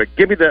for you real quick.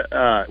 Give me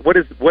the what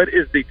is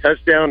the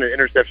touchdown and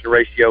interception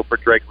ratio for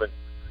Drake Lindsey?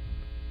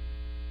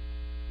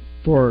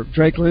 For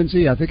Drake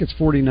Lindsey, I think it's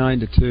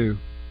 49-2.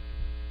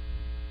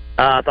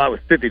 I thought it was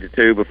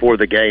 50-2 before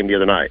the game the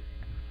other night.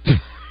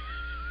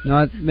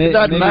 No, it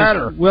doesn't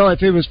matter. Well,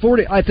 if it was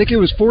 40, I think it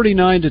was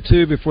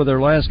 49-2 before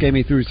their last game.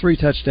 He threw 3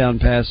 touchdown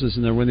passes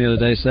in their win the other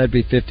day, so that'd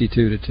be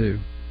 52-2.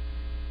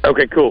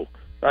 Okay, cool.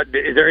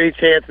 Is there any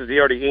chance is he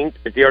already inked?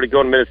 Is he already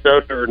going to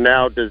Minnesota, or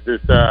now does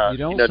this? You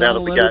don't sign now that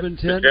a we letter got of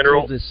intent.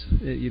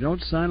 You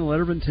don't sign a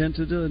letter of intent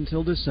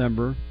until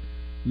December.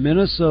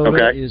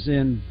 Minnesota is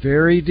in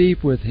very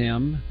deep with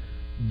him,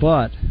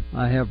 but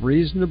I have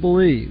reason to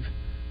believe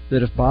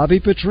that if Bobby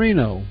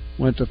Petrino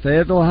went to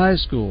Fayetteville High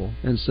School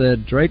and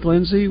said, Drake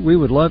Lindsey, we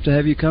would love to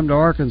have you come to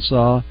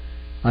Arkansas,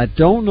 I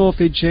don't know if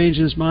he'd change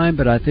his mind,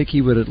 but I think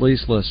he would at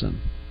least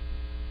listen.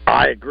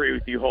 I agree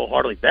with you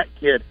wholeheartedly. That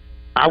kid,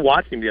 I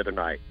watched him the other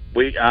night.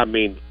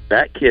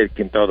 That kid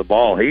can throw the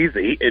ball.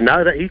 And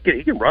now that he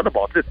can run the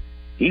ball.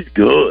 He's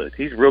good.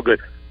 He's real good.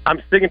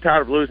 I'm sick and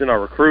tired of losing our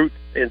recruits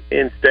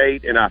in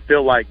state, and I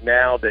feel like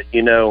now that,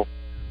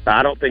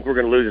 I don't think we're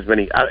going to lose as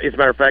many. As a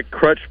matter of fact,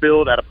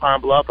 Crutchfield out of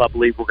Pine Bluff, I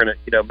believe we're going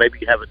to,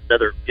 maybe have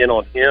another in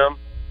on him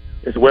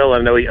as well. I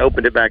know he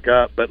opened it back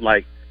up, but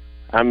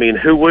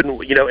who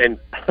wouldn't, and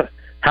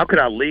how could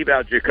I leave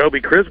out Jacoby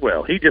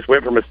Criswell? He just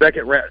went from a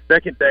second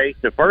day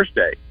to first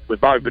day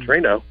with Bobby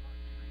Petrino.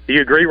 Do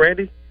you agree,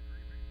 Randy?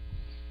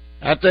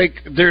 I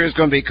think there is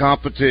going to be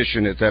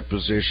competition at that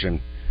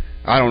position.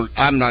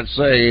 I'm not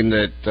saying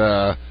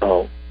that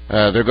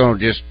they're going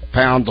to just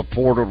pound the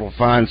portal to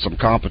find some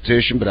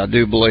competition, but I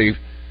do believe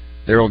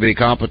there will be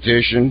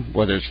competition,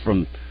 whether it's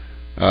from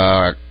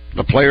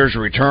the players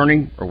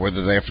returning or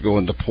whether they have to go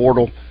in the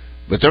portal.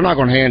 But they're not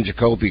going to hand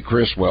Jacoby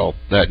Criswell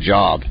that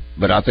job.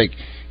 But I think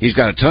he's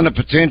got a ton of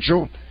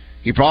potential.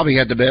 He probably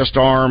had the best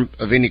arm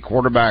of any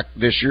quarterback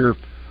this year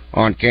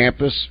on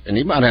campus, and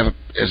he might have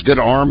as good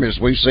an arm as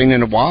we've seen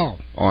in a while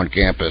on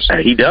campus.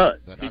 He does.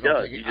 He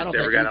just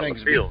never got on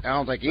the field. I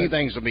don't think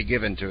anything's going to be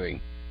given to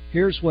him.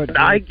 Here's what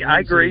I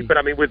agree, but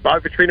with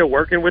Bobby Petrino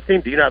working with him,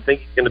 do you not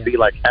think he's going to be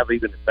have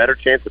even a better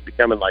chance of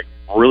becoming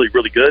really,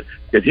 really good?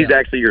 Because he's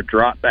actually your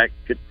drop back,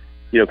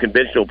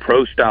 conventional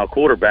pro style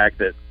quarterback.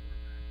 That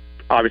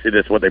obviously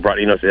that's what they brought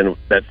Enos in.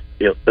 That's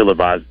ill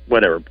advised,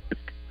 whatever.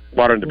 It's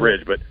water under the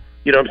bridge, but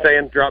you know what I'm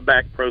saying? Drop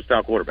back pro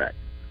style quarterback.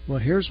 Well,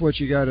 here's what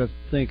you got to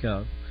think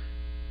of.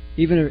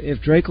 Even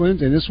if Drake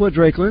Lindsey, and this is what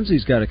Drake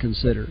Lindsey's got to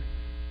consider,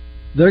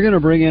 they're going to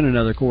bring in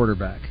another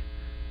quarterback.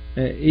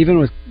 Even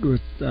with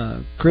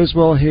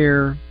Criswell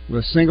here,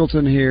 with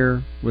Singleton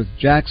here, with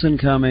Jackson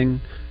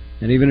coming,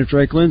 and even if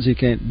Drake Lindsey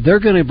can't, they're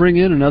going to bring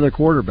in another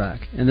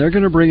quarterback, and they're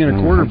going to bring in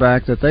a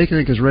quarterback that they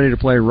think is ready to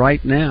play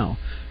right now.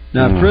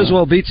 Now, if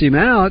Criswell beats him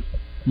out,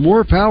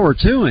 more power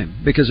to him,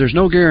 because there's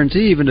no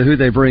guarantee even to who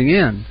they bring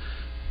in.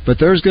 But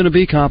there's going to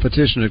be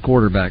competition at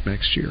quarterback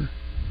next year.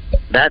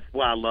 That's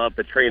why I love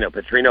Petrino.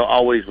 Petrino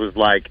always was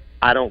like,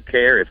 I don't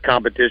care. It's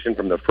competition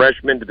from the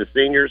freshmen to the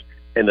seniors,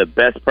 and the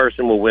best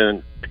person will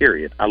win,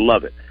 period. I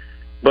love it.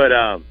 But,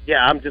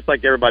 I'm just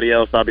like everybody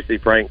else. Obviously,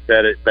 Frank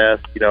said it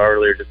best,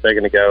 earlier just a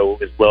second ago,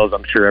 as well as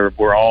I'm sure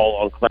we're all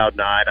on cloud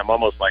nine. I'm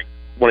almost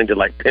wanting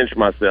to pinch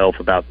myself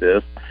about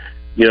this.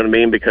 You know what I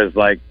mean? Because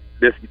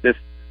this,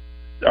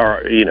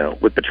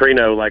 with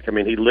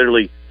Petrino, he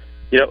literally,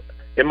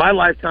 in my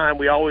lifetime,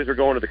 we always were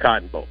going to the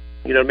Cotton Bowl.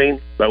 You know what I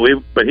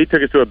mean? But he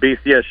took us to a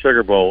BCS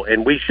Sugar Bowl,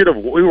 and we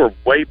were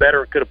way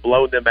better and could have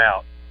blown them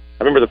out.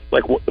 I remember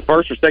the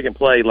first or second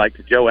play,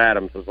 to Joe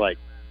Adams, was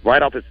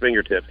right off his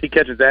fingertips. He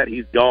catches that,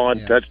 he's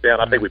gone, touchdown.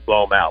 I think we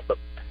blow him out, but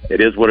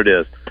it is what it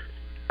is.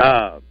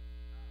 All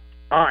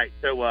right,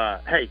 so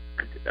hey,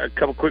 a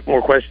couple quick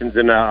more questions,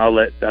 and I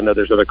know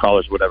there's other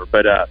callers, or whatever,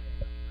 but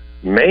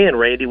man,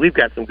 Randy, we've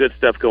got some good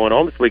stuff going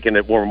on this weekend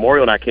at War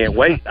Memorial, and I can't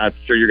wait. I'm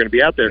sure you're going to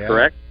be out there,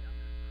 correct?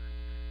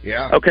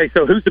 Yeah. Okay,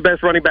 so who's the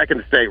best running back in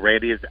the state,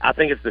 Randy? I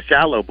think it's the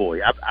Shallow boy.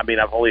 I've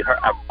only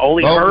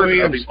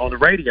heard of him on the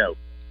radio.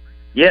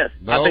 Yes,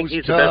 I think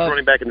he's the best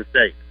running back in the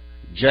state.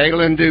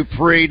 Jalen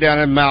Dupree down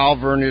in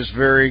Malvern is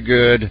very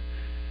good.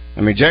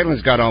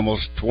 Jalen's got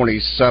almost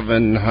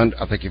 2,700.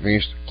 I think he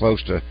finished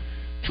close to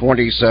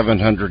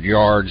 2,700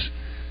 yards.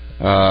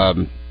 I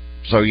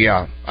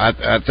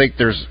think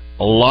there's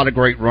a lot of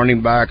great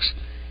running backs.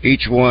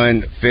 Each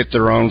one fit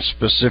their own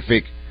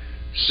specific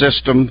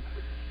system.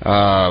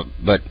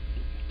 But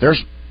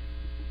there's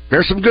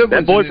some good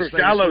ones. That boy from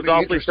Shallow's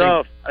awfully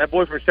tough. That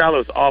boy from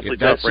Shallow's awfully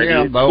tough,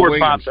 Randy. He scored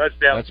 5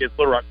 touchdowns against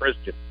Little Rock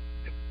Christian.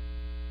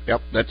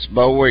 Yep, that's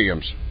Bo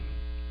Williams.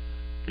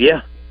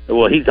 Yeah,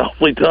 well, he's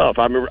awfully tough.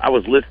 I remember I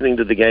was listening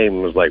to the game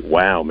and was like,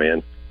 wow,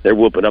 man, they're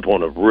whooping up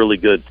on a really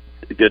good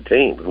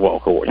team.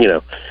 Well,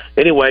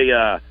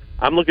 Anyway,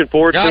 I'm looking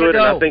forward to it, and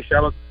I think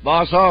Charlotte.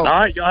 Boss home. All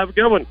right, y'all have a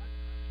good one.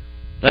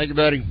 Thank you,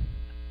 buddy.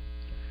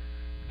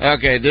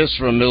 Okay, this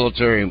from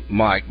Military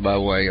Mike by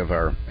way of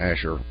our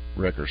Asher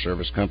Record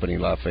Service Company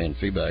live fan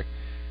feedback.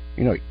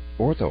 You know,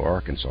 Ortho,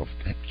 Arkansas.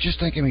 Just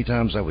think how many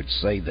times I would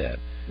say that.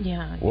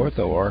 Yeah.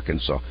 Ortho,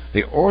 Arkansas.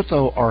 The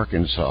Ortho,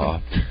 Arkansas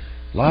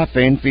live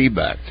fan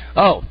feedback.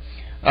 Oh,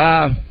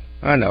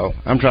 I know.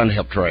 I'm trying to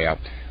help Trey out.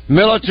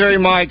 Military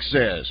Mike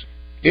says,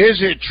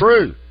 is it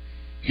true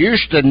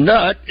Houston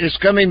Nutt is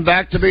coming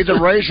back to be the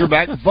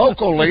Razorback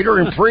vocal leader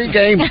and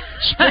pregame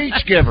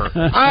speech giver?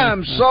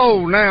 I'm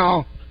sold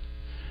now.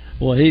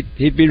 Well,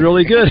 he'd be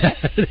really good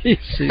at it.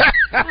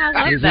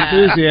 His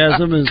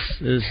enthusiasm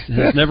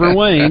has never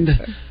waned,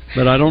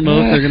 but I don't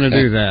know if they're going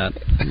to do that.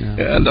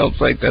 Yeah, I don't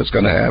think that's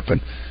going to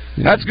happen.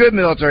 Yeah. That's good,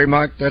 Military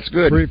Mike. That's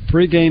good.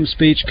 Pre-game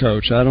speech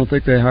coach. I don't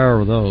think they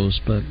hire those,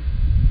 but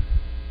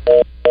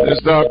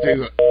let's talk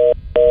to.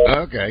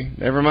 Okay,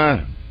 never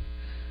mind.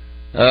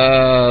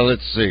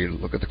 Let's see.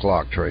 Look at the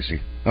clock,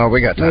 Tracy. Oh,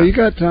 we got time. Oh, you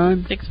got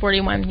time.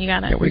 6:41. You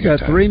got it. Yeah, we got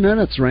 3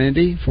 minutes,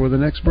 Randy, for the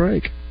next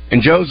break.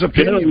 And Joe's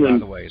opinion, by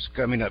the way, is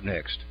coming up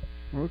next.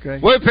 Okay.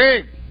 Woo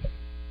Pig.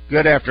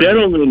 Good afternoon,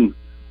 gentlemen.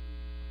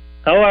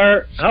 How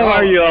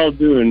are you all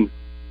doing?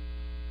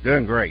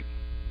 Doing great.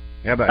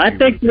 How about I you?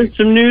 think there's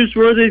some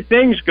newsworthy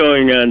things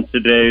going on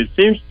today. It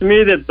seems to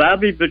me that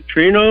Bobby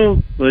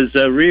Petrino was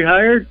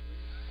rehired.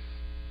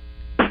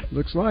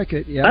 Looks like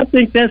it, yeah. I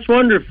think that's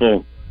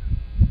wonderful.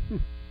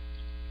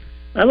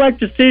 I'd like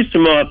to see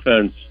some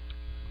offense.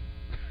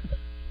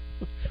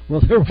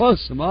 Well, there was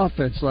some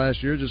offense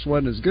last year, just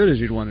wasn't as good as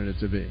you'd wanted it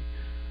to be.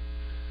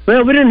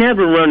 Well, we didn't have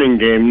a running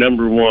game,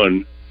 number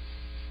one.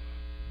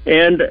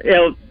 And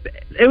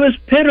it was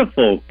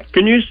pitiful.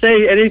 Can you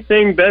say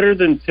anything better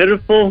than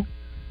pitiful?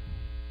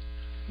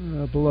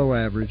 Below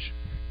average.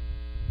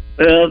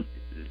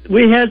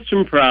 We had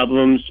some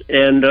problems,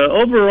 and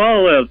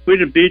overall, if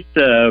we'd have beat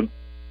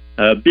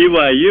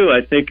BYU,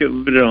 I think it would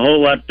have been a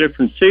whole lot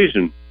different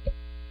season.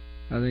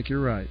 I think you're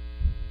right.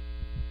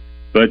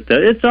 But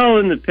it's all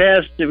in the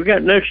past. We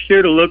got next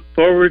year to look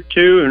forward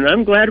to, and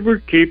I'm glad we're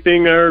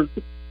keeping our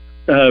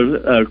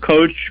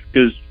coach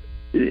because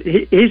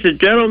he's a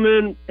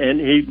gentleman,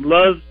 and he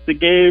loves the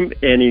game,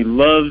 and he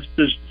loves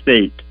the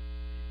state.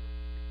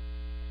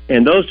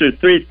 And those are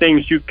three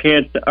things you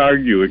can't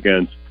argue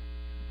against.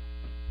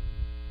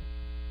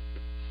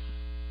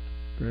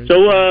 Great.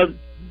 So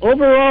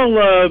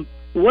overall,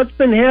 what's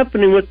been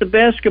happening with the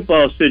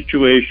basketball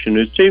situation?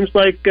 It seems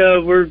like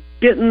we're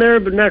getting there,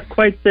 but not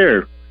quite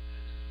there.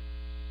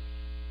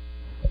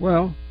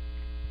 Well,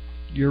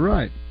 you're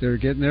right. They're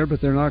getting there,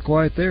 but they're not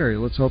quite there.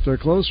 Let's hope they're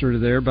closer to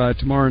there by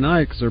tomorrow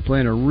night because they're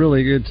playing a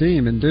really good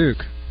team in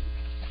Duke.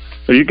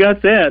 Well, you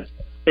got that.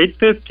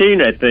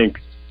 8:15, I think.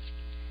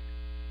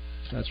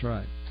 That's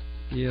right.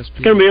 ESPN. It's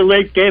going to be a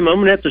late game. I'm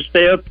going to have to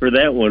stay up for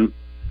that one.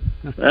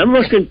 I'm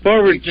looking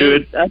forward to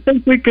it. I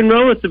think we can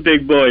roll with the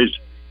big boys.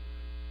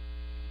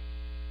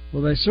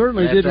 Well, they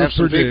certainly did with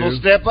Purdue. People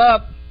step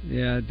up.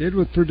 Yeah, it did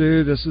with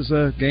Purdue. This is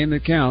a game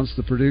that counts.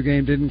 The Purdue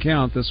game didn't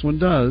count. This one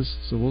does,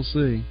 so we'll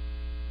see.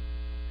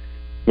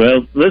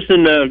 Well,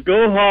 listen,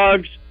 go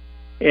Hogs,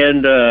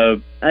 and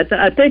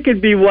I think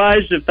it'd be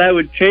wise if I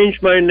would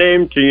change my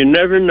name to You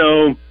Never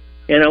Know,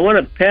 and I want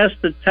to pass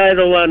the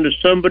title on to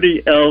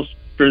somebody else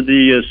for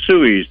the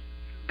Sueys,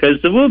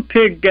 because the Woo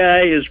Pig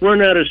guy has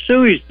run out of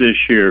Sueys this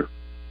year.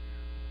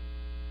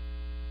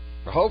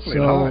 Hopefully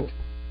not.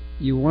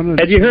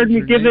 Have you heard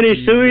me give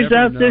any Sueys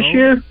out this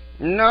year?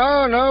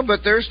 No,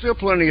 but there's still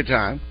plenty of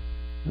time.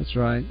 That's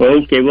right.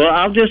 Okay, well,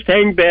 I'll just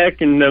hang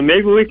back, and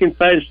maybe we can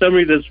find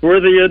somebody that's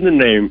worthy of the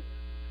name.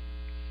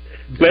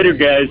 Later,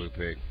 guys.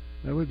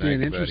 That would be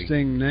an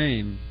interesting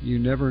name. You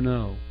Never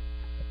Know.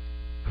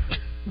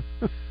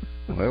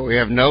 Well, we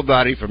have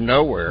nobody from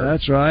nowhere.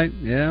 That's right.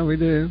 Yeah, we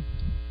do.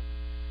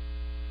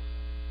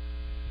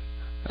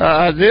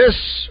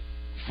 This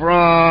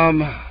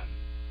from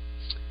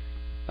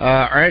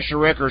our Asher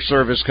Record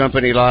Service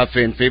Company live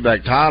fan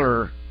feedback.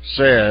 Tyler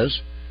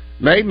says,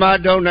 made my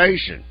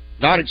donation,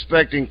 not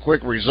expecting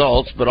quick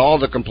results, but all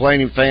the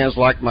complaining fans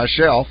like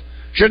myself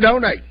should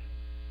donate.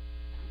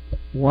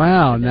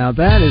 Wow, now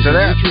that is an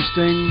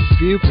interesting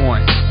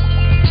viewpoint.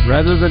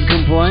 Rather than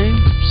complain,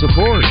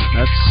 support.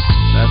 That's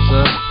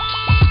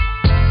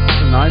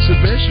a nice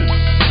admission.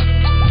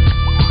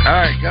 All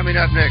right, coming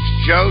up next,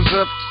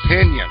 Joseph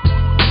Pinion.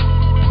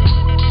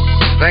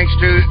 Thanks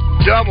to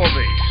Double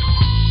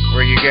B's,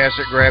 where you gas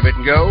it, grab it,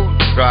 and go.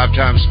 Drive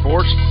Time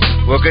Sports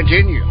will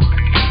continue.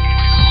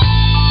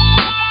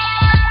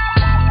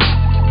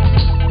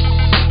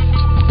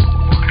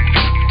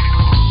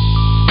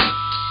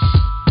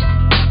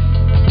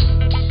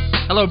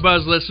 Hello,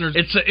 Buzz listeners.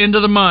 It's the end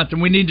of the month,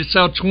 and we need to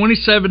sell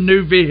 27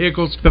 new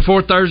vehicles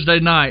before Thursday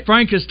night.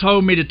 Frank has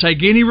told me to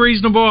take any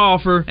reasonable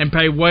offer and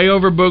pay way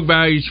over book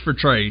values for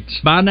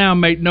trades. Buy now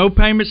and make no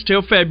payments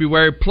till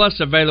February, plus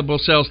available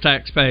sales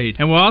tax paid.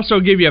 And we'll also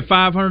give you a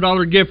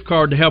 $500 gift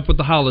card to help with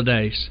the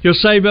holidays. You'll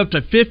save up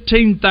to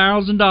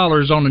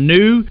 $15,000 on a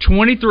new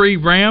 23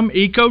 Ram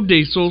Eco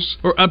Diesels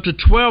or up to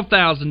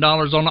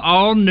 $12,000 on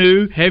all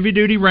new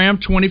heavy-duty Ram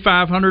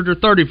 2500 or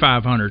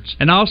 3500s.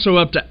 And also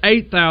up to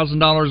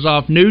 $8,000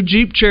 off new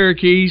Jeep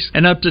Cherokees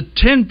and up to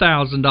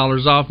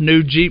 $10,000 off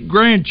new Jeep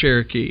Grand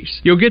Cherokees.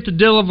 You'll get the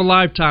deal of a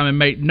lifetime and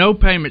make no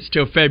payments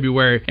till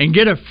February and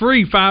get a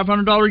free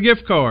 $500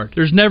 gift card.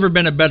 There's never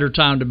been a better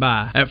time to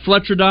buy. At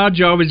Fletcher Dodge,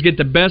 you always get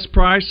the best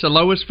price, the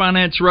lowest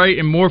finance rate,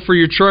 and more for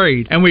your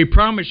trade. And we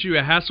promise you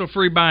a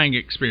hassle-free buying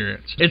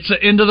experience. It's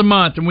the end of the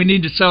month, and we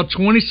need to sell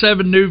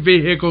 27 new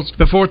vehicles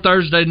before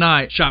Thursday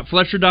night. Shop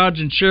Fletcher Dodge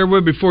in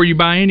Sherwood before you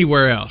buy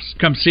anywhere else.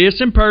 Come see us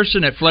in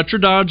person at Fletcher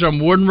Dodge on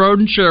Warden Road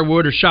in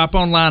Sherwood or shop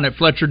online at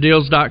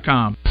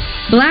FletcherDeals.com.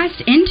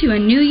 Blast into a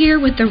new year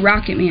with the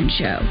Rocket Man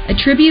Show, a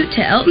tribute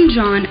to Elton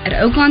John at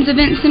Oaklawn's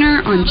Event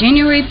Center on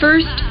January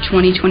 1st,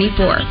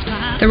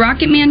 2024. The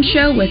Rocket Man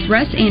Show with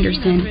Russ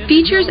Anderson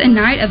features a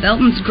night of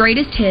Elton's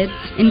greatest hits,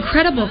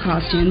 incredible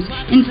costumes,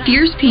 and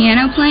fierce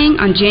piano playing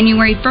on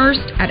January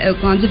 1st at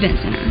Oaklawn's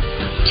Event Center.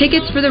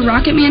 Tickets for the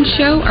Rocket Man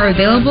Show are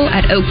available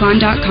at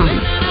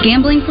oaklawn.com.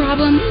 Gambling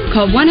problem?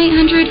 Call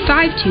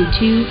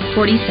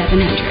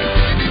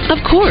 1-800-522-4700. Of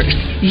course,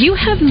 you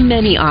have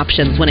many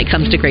options when it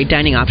comes to great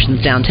dining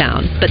options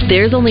downtown, but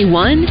there's only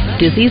one,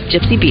 Dizzy's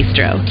Gypsy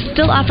Bistro,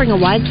 still offering a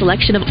wide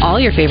selection of all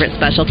your favorite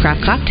special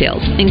craft cocktails,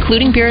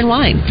 including beer and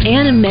wine,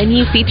 and a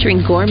menu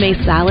featuring gourmet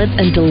salads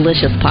and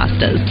delicious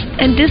pastas.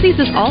 And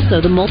Dizzy's is also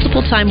the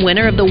multiple-time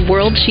winner of the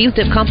World Cheese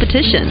Dip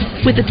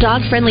Competition. With a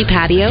dog-friendly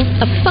patio,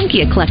 a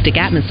funky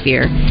eclectic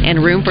atmosphere,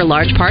 and room for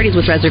large parties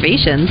with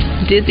reservations,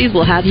 Dizzy's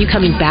will have you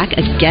coming back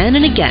again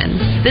and again.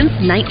 Since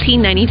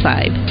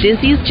 1995,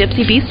 Dizzy's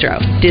Gypsy Bistro,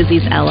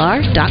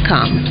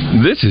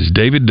 Dizzy'sLR.com. This is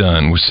David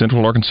Dunn with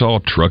Central Arkansas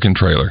Truck and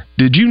Trailer.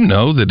 Did you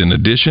know that in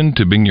addition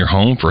to being your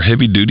home for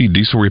heavy-duty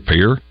diesel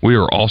repair, we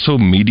are also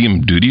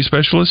medium-duty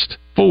specialists?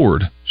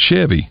 Ford,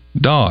 Chevy,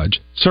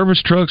 Dodge,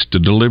 service trucks to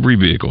delivery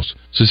vehicles,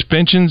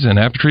 suspensions and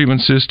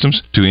after-treatment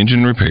systems to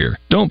engine repair.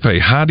 Don't pay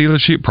high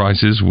dealership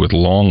prices with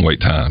long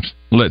wait times.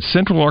 Let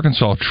Central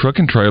Arkansas Truck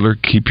and Trailer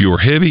keep your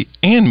heavy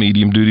and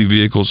medium-duty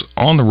vehicles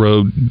on the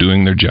road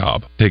doing their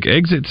job. Take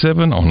Exit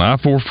 7 on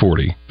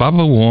I-440,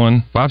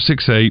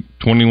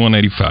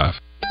 501-568-2185.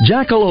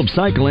 Jackalope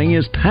Cycling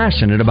is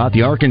passionate about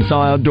the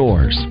Arkansas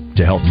outdoors.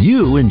 To help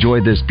you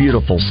enjoy this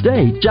beautiful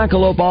state,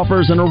 Jackalope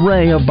offers an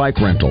array of bike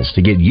rentals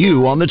to get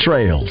you on the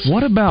trails.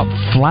 What about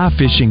fly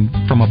fishing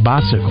from a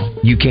bicycle?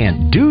 You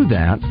can't do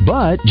that,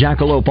 but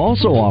Jackalope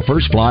also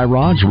offers fly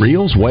rods,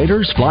 reels,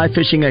 waders, fly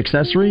fishing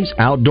accessories,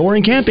 outdoor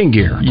and camping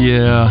gear.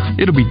 Yeah,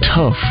 it'll be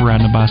tough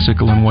riding a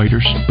bicycle and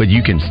waders. But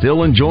you can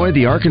still enjoy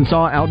the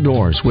Arkansas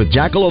outdoors with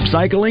Jackalope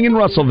Cycling in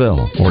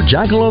Russellville or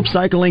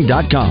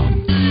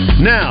jackalopecycling.com.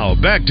 Now,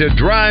 back to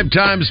Drive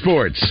Time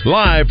Sports,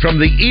 live from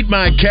the Eat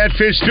My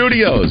Catfish studios.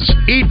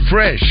 Eat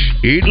fresh,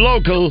 eat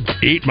local,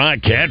 eat my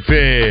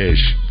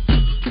catfish.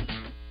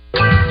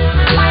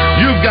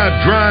 You've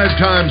got Drive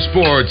Time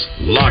Sports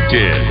locked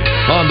in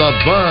on the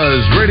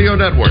Buzz Radio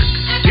Network.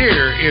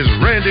 Here is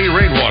Randy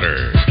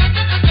Rainwater.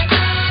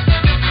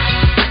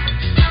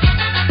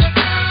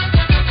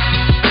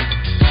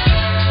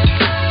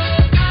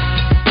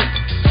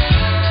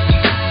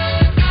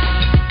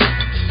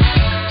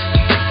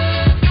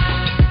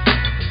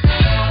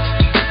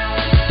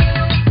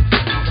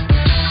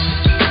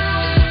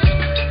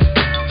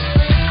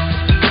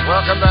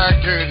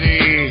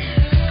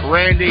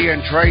 Randy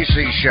and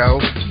Tracy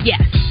show.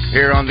 Yes.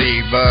 Here on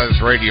the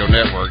Buzz Radio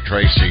Network,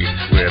 Tracy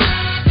with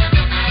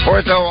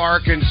Ortho,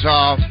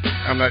 Arkansas.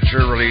 I'm not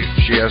sure really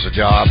she has a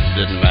job.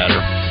 Didn't matter.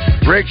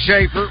 Rick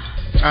Shaeffer.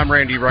 I'm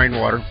Randy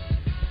Rainwater.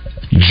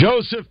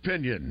 Joseph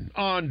Pinion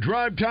on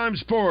Drive Time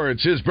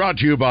Sports is brought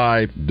to you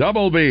by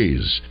Double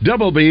B's.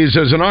 Double B's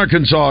is an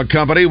Arkansas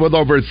company with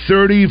over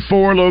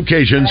 34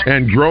 locations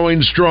and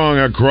growing strong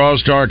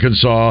across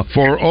Arkansas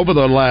for over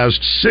the last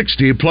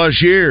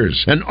 60-plus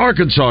years. An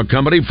Arkansas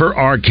company for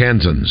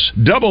Arkansans.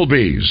 Double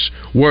B's,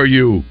 where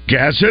you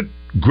gas it,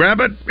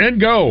 grab it,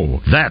 and go.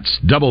 That's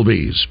Double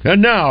B's.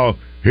 And now,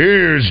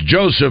 here's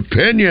Joseph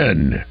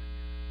Pinion.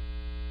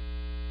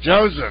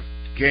 Joseph,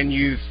 can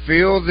you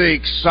feel the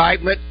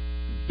excitement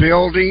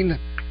building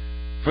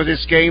for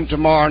this game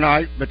tomorrow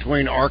night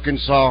between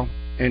Arkansas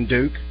and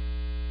Duke?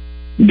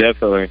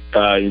 Definitely.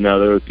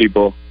 There were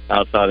people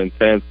outside in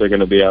tents. They're going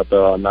to be out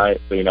there all night.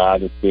 So, I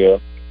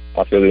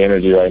feel the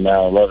energy right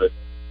now. I love it.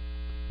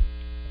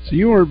 So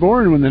you were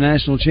born when the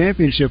national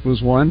championship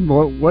was won.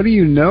 What do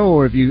you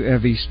know? Have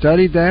you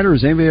studied that, or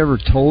has anybody ever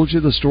told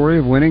you the story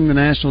of winning the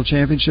national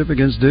championship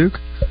against Duke?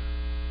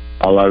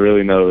 All I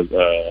really know is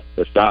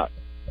the shot.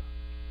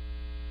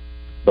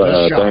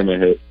 But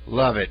Thurman hit.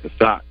 Love it. The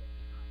shot.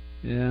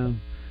 Yeah.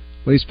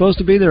 Well, he's supposed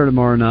to be there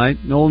tomorrow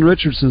night. Nolan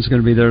Richardson's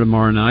going to be there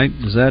tomorrow night.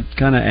 Does that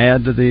kind of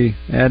add to the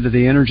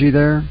energy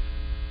there?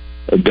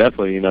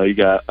 Definitely. You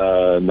got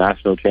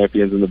national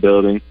champions in the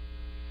building.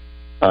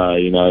 So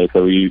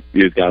you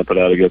just got to put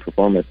out a good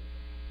performance.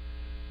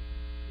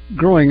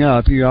 Growing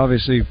up, you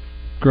obviously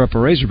grew up a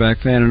Razorback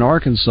fan in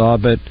Arkansas,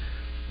 but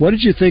what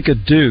did you think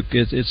of Duke?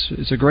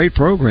 It's a great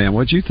program.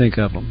 What did you think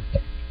of them?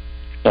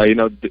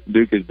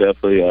 Duke is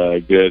definitely a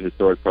good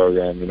historic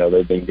program.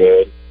 They've been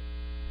good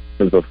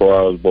since before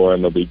I was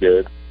born. They'll be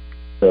good.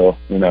 So,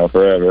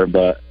 forever.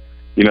 But,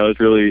 it's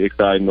really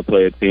exciting to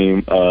play a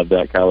team of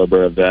that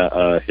caliber, of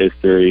that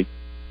history.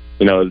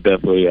 It's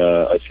definitely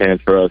a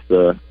chance for us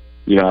to,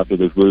 after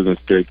this losing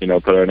streak,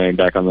 put our name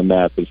back on the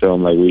map and show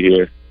them like we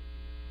here.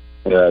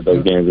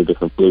 Those games are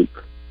just a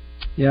fluke.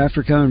 Yeah,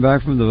 after coming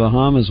back from the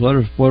Bahamas, what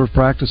have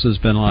practices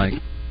been like?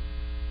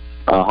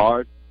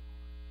 Hard.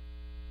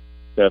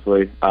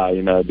 Definitely.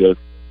 Just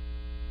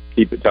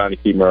trying to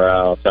keep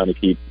morale, trying to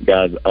keep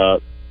guys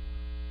up.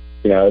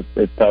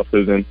 It's tough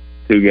losing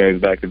 2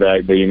 games back to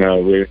back, but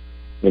we're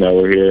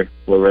here.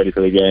 We're ready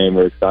for the game.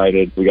 We're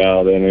excited. We got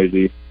all the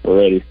energy. We're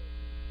ready.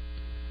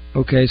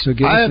 Okay, so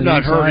I have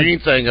not heard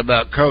anything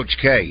about Coach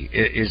K.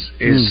 Is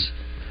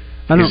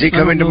he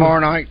coming tomorrow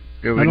night?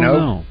 Do we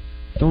know?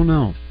 Don't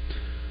know.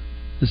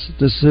 This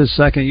is his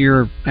second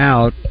year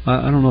out.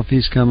 I don't know if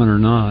he's coming or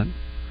not.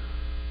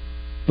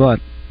 But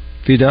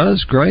if he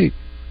does, great.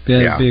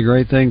 It'd be a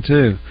great thing,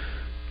 too.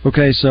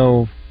 Okay,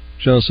 so,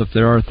 Joseph,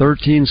 there are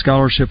 13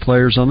 scholarship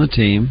players on the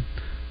team.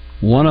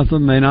 One of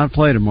them may not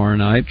play tomorrow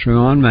night,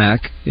 Truon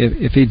Mack.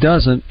 If he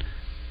doesn't,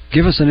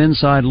 give us an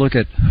inside look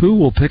at who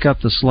will pick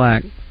up the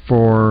slack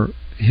for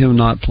him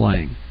not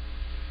playing.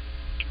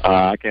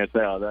 I can't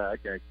say all that. I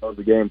can't close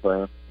the game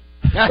plan.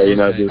 But,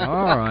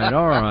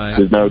 all right.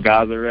 Just know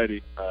guys are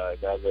ready.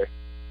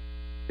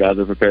 Guys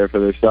are prepared for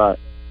their shot.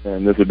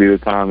 And this would be the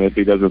time if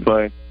he doesn't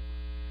play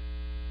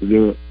to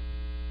do it.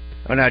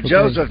 Well, now,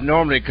 Joseph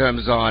normally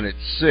comes on at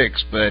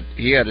 6, but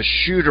he had a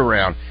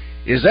shoot-around.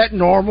 Is that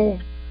normal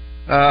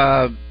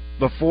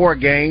before a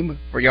game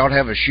for y'all to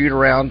have a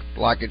shoot-around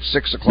like at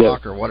 6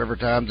 o'clock or whatever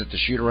time that the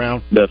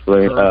shoot-around?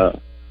 Definitely.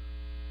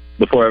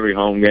 Before every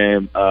home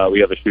game,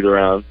 we have a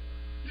shoot-around.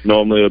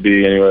 Normally it'll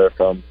be anywhere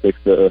from 6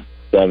 to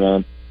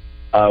 7.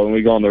 When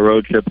we go on the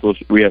road trips,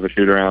 we have a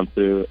shoot-around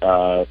too.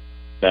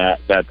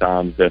 That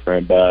time's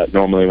different, but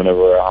normally whenever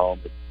we're at home,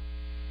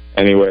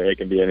 it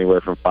can be anywhere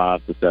from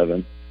 5 to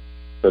 7.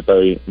 So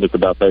just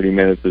about 30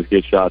 minutes to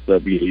get shots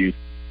up,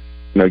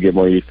 get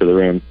more used to the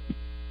rim.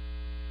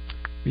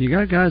 You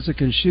got guys that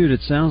can shoot. It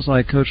sounds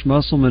like Coach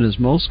Musselman is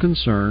most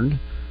concerned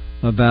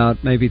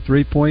about maybe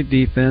 3-point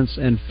defense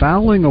and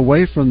fouling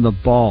away from the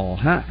ball.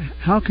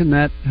 How can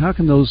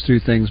those two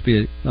things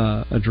be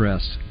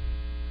addressed?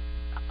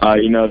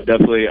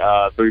 Definitely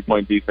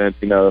 3-point defense.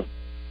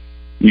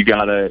 You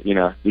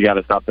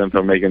gotta stop them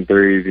from making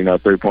threes.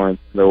 3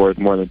 points, they're worth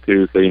more than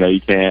 2. So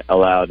you can't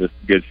allow just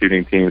good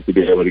shooting teams to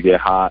be able to get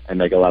hot and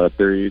make a lot of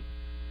threes.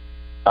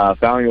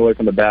 Fouling away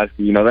from the basket,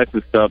 that's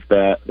the stuff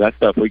that's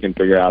stuff we can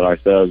figure out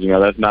ourselves.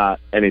 That's not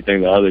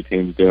anything the other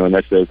team's doing.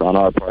 That's just on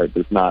our part,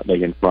 just not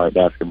making smart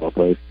basketball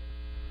plays.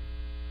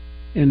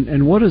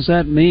 And what does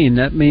that mean?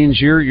 That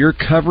means you're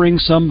covering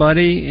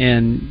somebody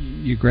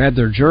and you grab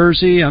their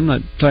jersey. I'm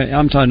not talking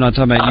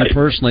about you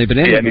personally, but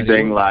anybody.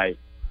 Anything like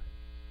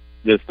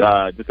just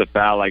a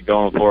foul, like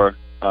going for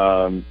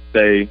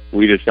say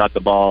we just shot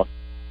the ball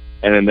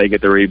and then they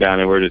get the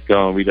rebound and we're just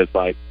going. We just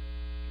like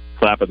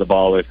slap at the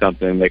ball or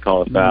something. They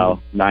call it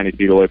foul 90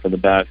 feet away from the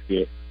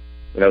basket.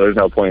 There's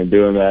no point in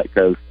doing that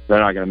because they're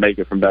not going to make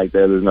it from back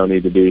there. There's no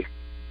need to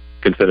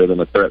consider them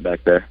a threat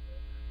back there.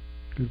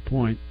 Good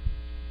point.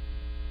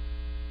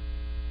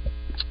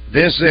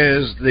 This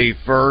is the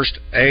first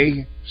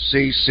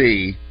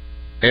ACC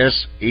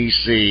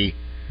SEC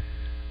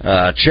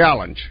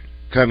challenge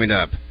coming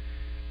up.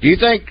 Do you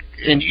think,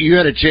 and you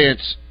had a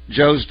chance,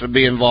 Joseph, to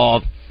be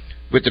involved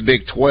with the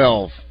Big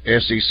 12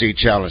 SEC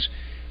challenge,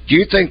 do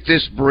you think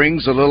this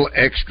brings a little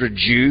extra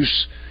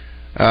juice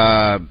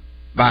by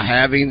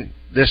having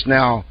this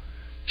now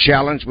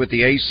challenge with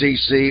the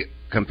ACC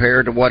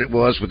compared to what it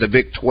was with the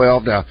Big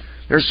 12? Now,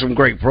 there's some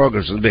great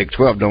programs in the Big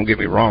 12, don't get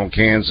me wrong.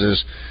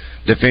 Kansas,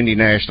 defending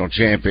national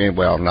champion,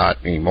 well, not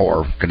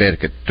anymore.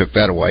 Connecticut took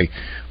that away.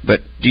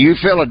 But do you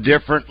feel a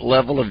different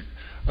level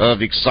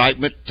of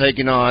excitement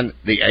taking on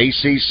the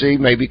ACC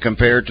maybe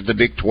compared to the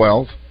Big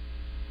 12?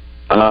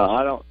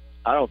 I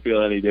don't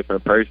feel any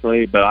different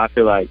personally, but I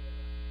feel like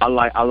I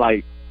like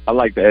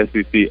the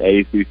SEC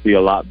ACC a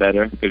lot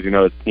better because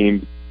it's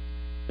teams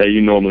that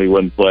you normally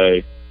wouldn't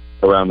play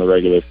around the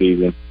regular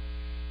season.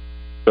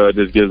 So it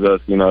just gives us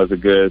it's a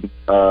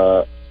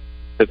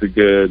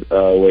good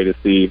way to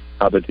see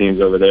how the teams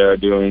over there are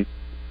doing.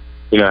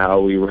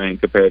 How we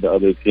rank compared to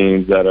other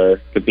teams that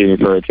are competing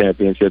for a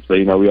championship. So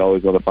we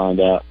always want to find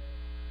out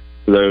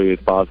as early as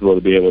possible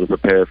to be able to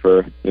prepare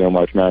for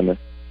March Madness.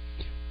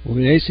 Well,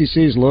 the ACC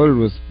is loaded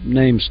with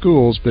named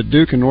schools, but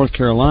Duke and North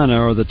Carolina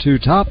are the two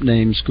top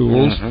named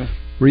schools. Mm-hmm.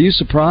 Were you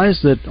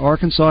surprised that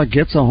Arkansas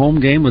gets a home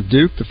game with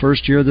Duke the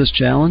first year of this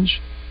challenge?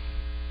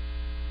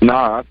 No,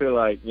 I feel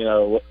like,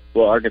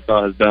 what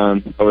Arkansas has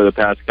done over the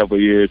past couple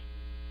of years,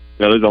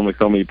 there's only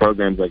so many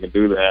programs that can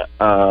do that.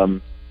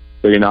 So,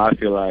 I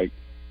feel like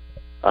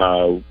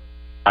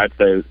I'd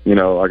say,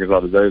 Arkansas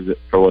deserves it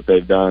for what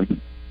they've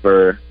done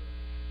for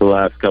the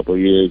last couple of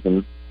years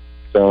and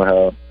showing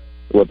how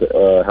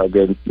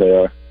good they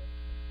are.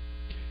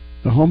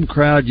 The home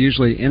crowd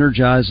usually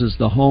energizes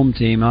the home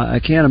team. I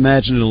can't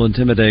imagine it'll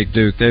intimidate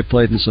Duke. They've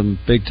played in some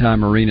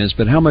big-time arenas,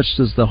 but how much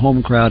does the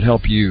home crowd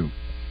help you?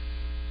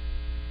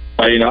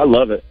 I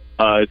love it.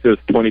 It's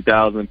just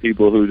 20,000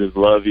 people who just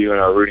love you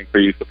and are rooting for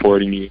you,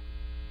 supporting you.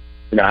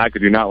 How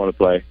could you not want to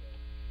play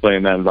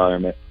in that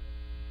environment?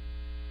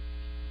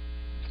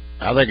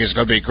 I think it's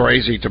going to be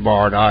crazy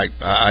tomorrow night.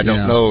 I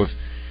don't know if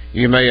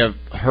you may have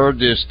heard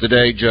this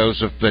today,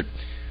 Joseph, but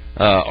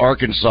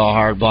Arkansas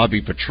hired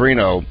Bobby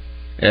Petrino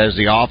as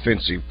the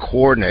offensive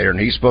coordinator, and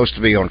he's supposed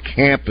to be on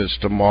campus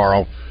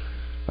tomorrow.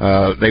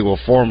 They will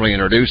formally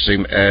introduce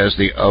him as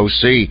the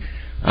OC.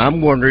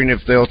 I'm wondering if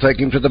they'll take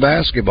him to the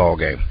basketball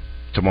game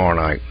tomorrow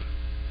night.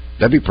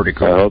 That'd be pretty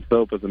cool. I hope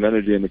so. Put some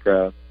energy in the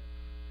crowd.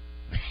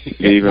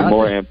 Even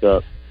more amped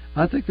up.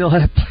 I think they'll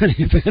have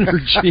plenty of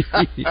energy,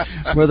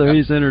 whether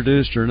he's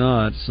introduced or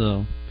not.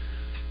 So,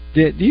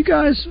 do you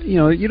guys,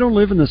 you don't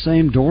live in the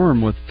same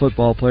dorm with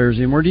football players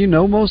anymore. Do you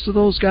know most of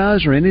those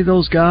guys or any of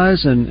those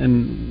guys?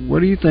 And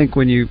what do you think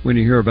when you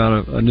hear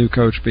about a new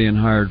coach being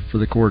hired for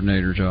the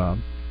coordinator job?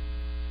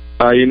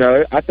 I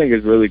think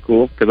it's really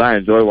cool because I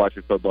enjoy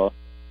watching football.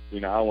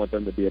 I want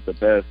them to be at the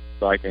best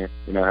so I can,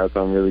 have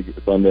something really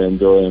fun to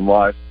enjoy and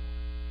watch.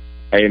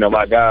 And,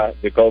 my guy,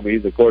 Jacoby,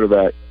 he's a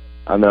quarterback.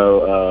 I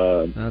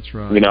know. That's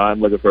right. I'm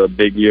looking for a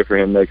big year for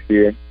him next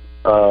year.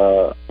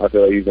 I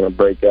feel like he's going to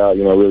break out,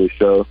 really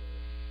show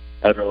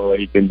everyone what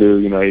he can do.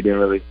 He didn't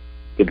really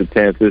get the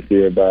chance this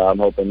year, but I'm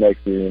hoping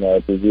next year,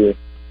 it's his year.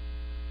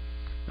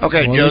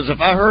 Okay, Joseph,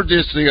 I heard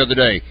this the other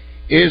day.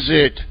 Is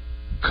it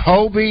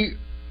Kobe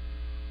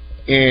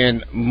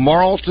in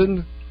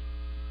Marlton?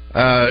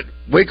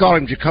 We call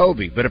him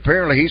Jacoby, but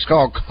apparently he's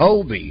called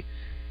Kobe.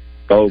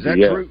 Kobe, is that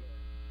true?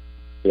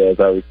 Yeah,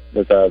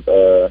 that's how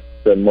I've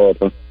said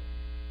Marlton.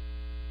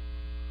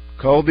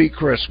 Colby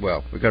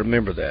Criswell. We've got to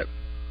remember that.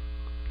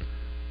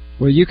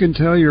 Well, you can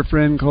tell your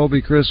friend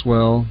Colby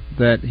Criswell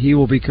that he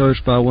will be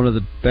coached by one of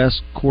the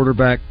best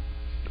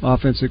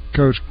offensive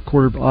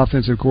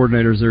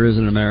coordinators there is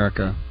in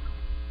America.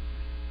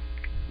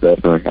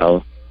 Definitely.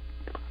 I'll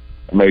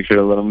make sure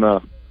to let him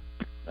know.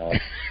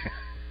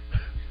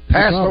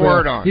 Pass the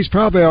word on. He's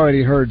probably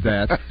already heard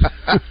that.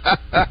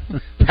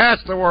 Pass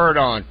the word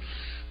on.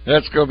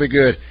 That's going to be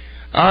good.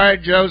 All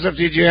right, Joseph,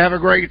 did you have a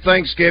great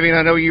Thanksgiving?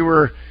 I know you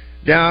were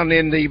down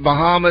in the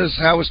Bahamas.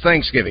 How was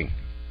Thanksgiving?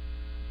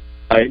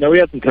 We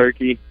had some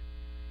turkey.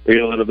 We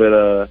had a little bit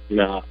of,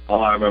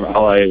 all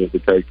I ate was the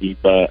turkey.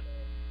 But,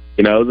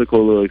 it was a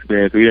cool little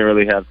experience. We didn't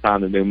really have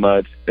time to do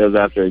much. It was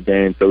after a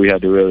game, so we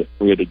had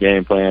the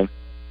game plan.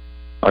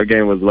 Our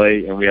game was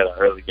late, and we had an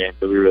early game,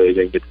 so we really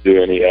didn't get to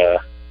do any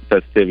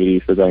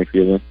festivities for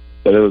Thanksgiving.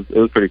 But it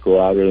was pretty cool.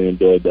 I really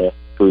enjoyed the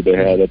food they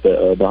had at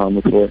the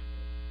Bahamas Fort.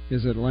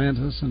 Is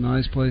Atlantis a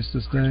nice place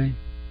to stay?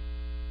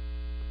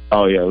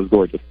 Oh, yeah, it was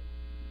gorgeous.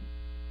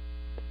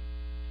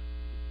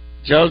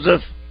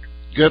 Joseph,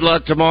 good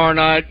luck tomorrow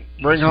night.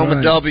 Bring home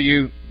a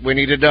W. We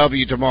need a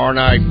W tomorrow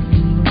night.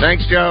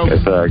 Thanks, Joe.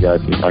 Yes, sir.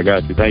 I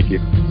got you. Thank you.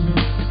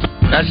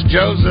 That's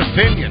Joseph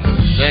Pinion.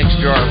 Thanks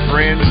to our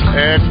friends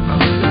at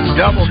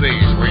Double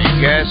B's, where you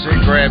gas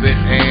it, grab it,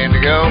 and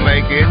go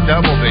make it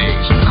Double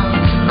B's.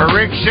 For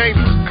Rick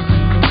Shaeffer,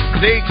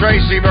 D.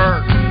 Tracy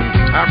Byrd,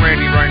 I'm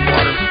Randy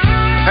Rainwater.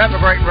 Have a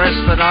great rest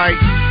of the night.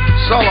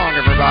 So long,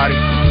 everybody.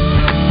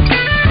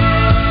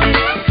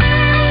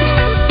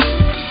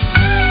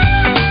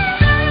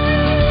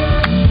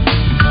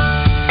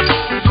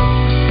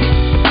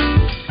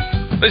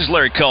 This is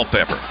Larry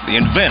Culpepper, the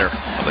inventor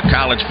of the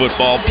college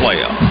football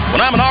playoff.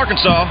 When I'm in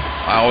Arkansas,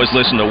 I always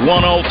listen to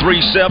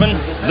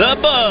 1037 The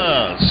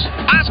Buzz.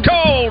 Ice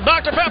cold,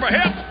 Dr. Pepper,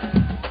 hip!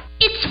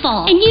 It's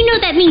fall, and you know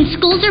that means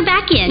schools are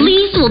back in.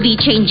 Leaves will be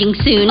changing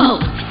soon.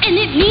 Oh, and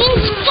it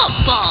means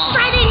football.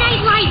 Friday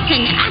night lights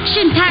and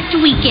action-packed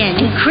weekend.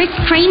 And Chris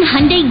Crane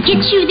Hyundai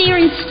gets you there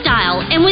in style and with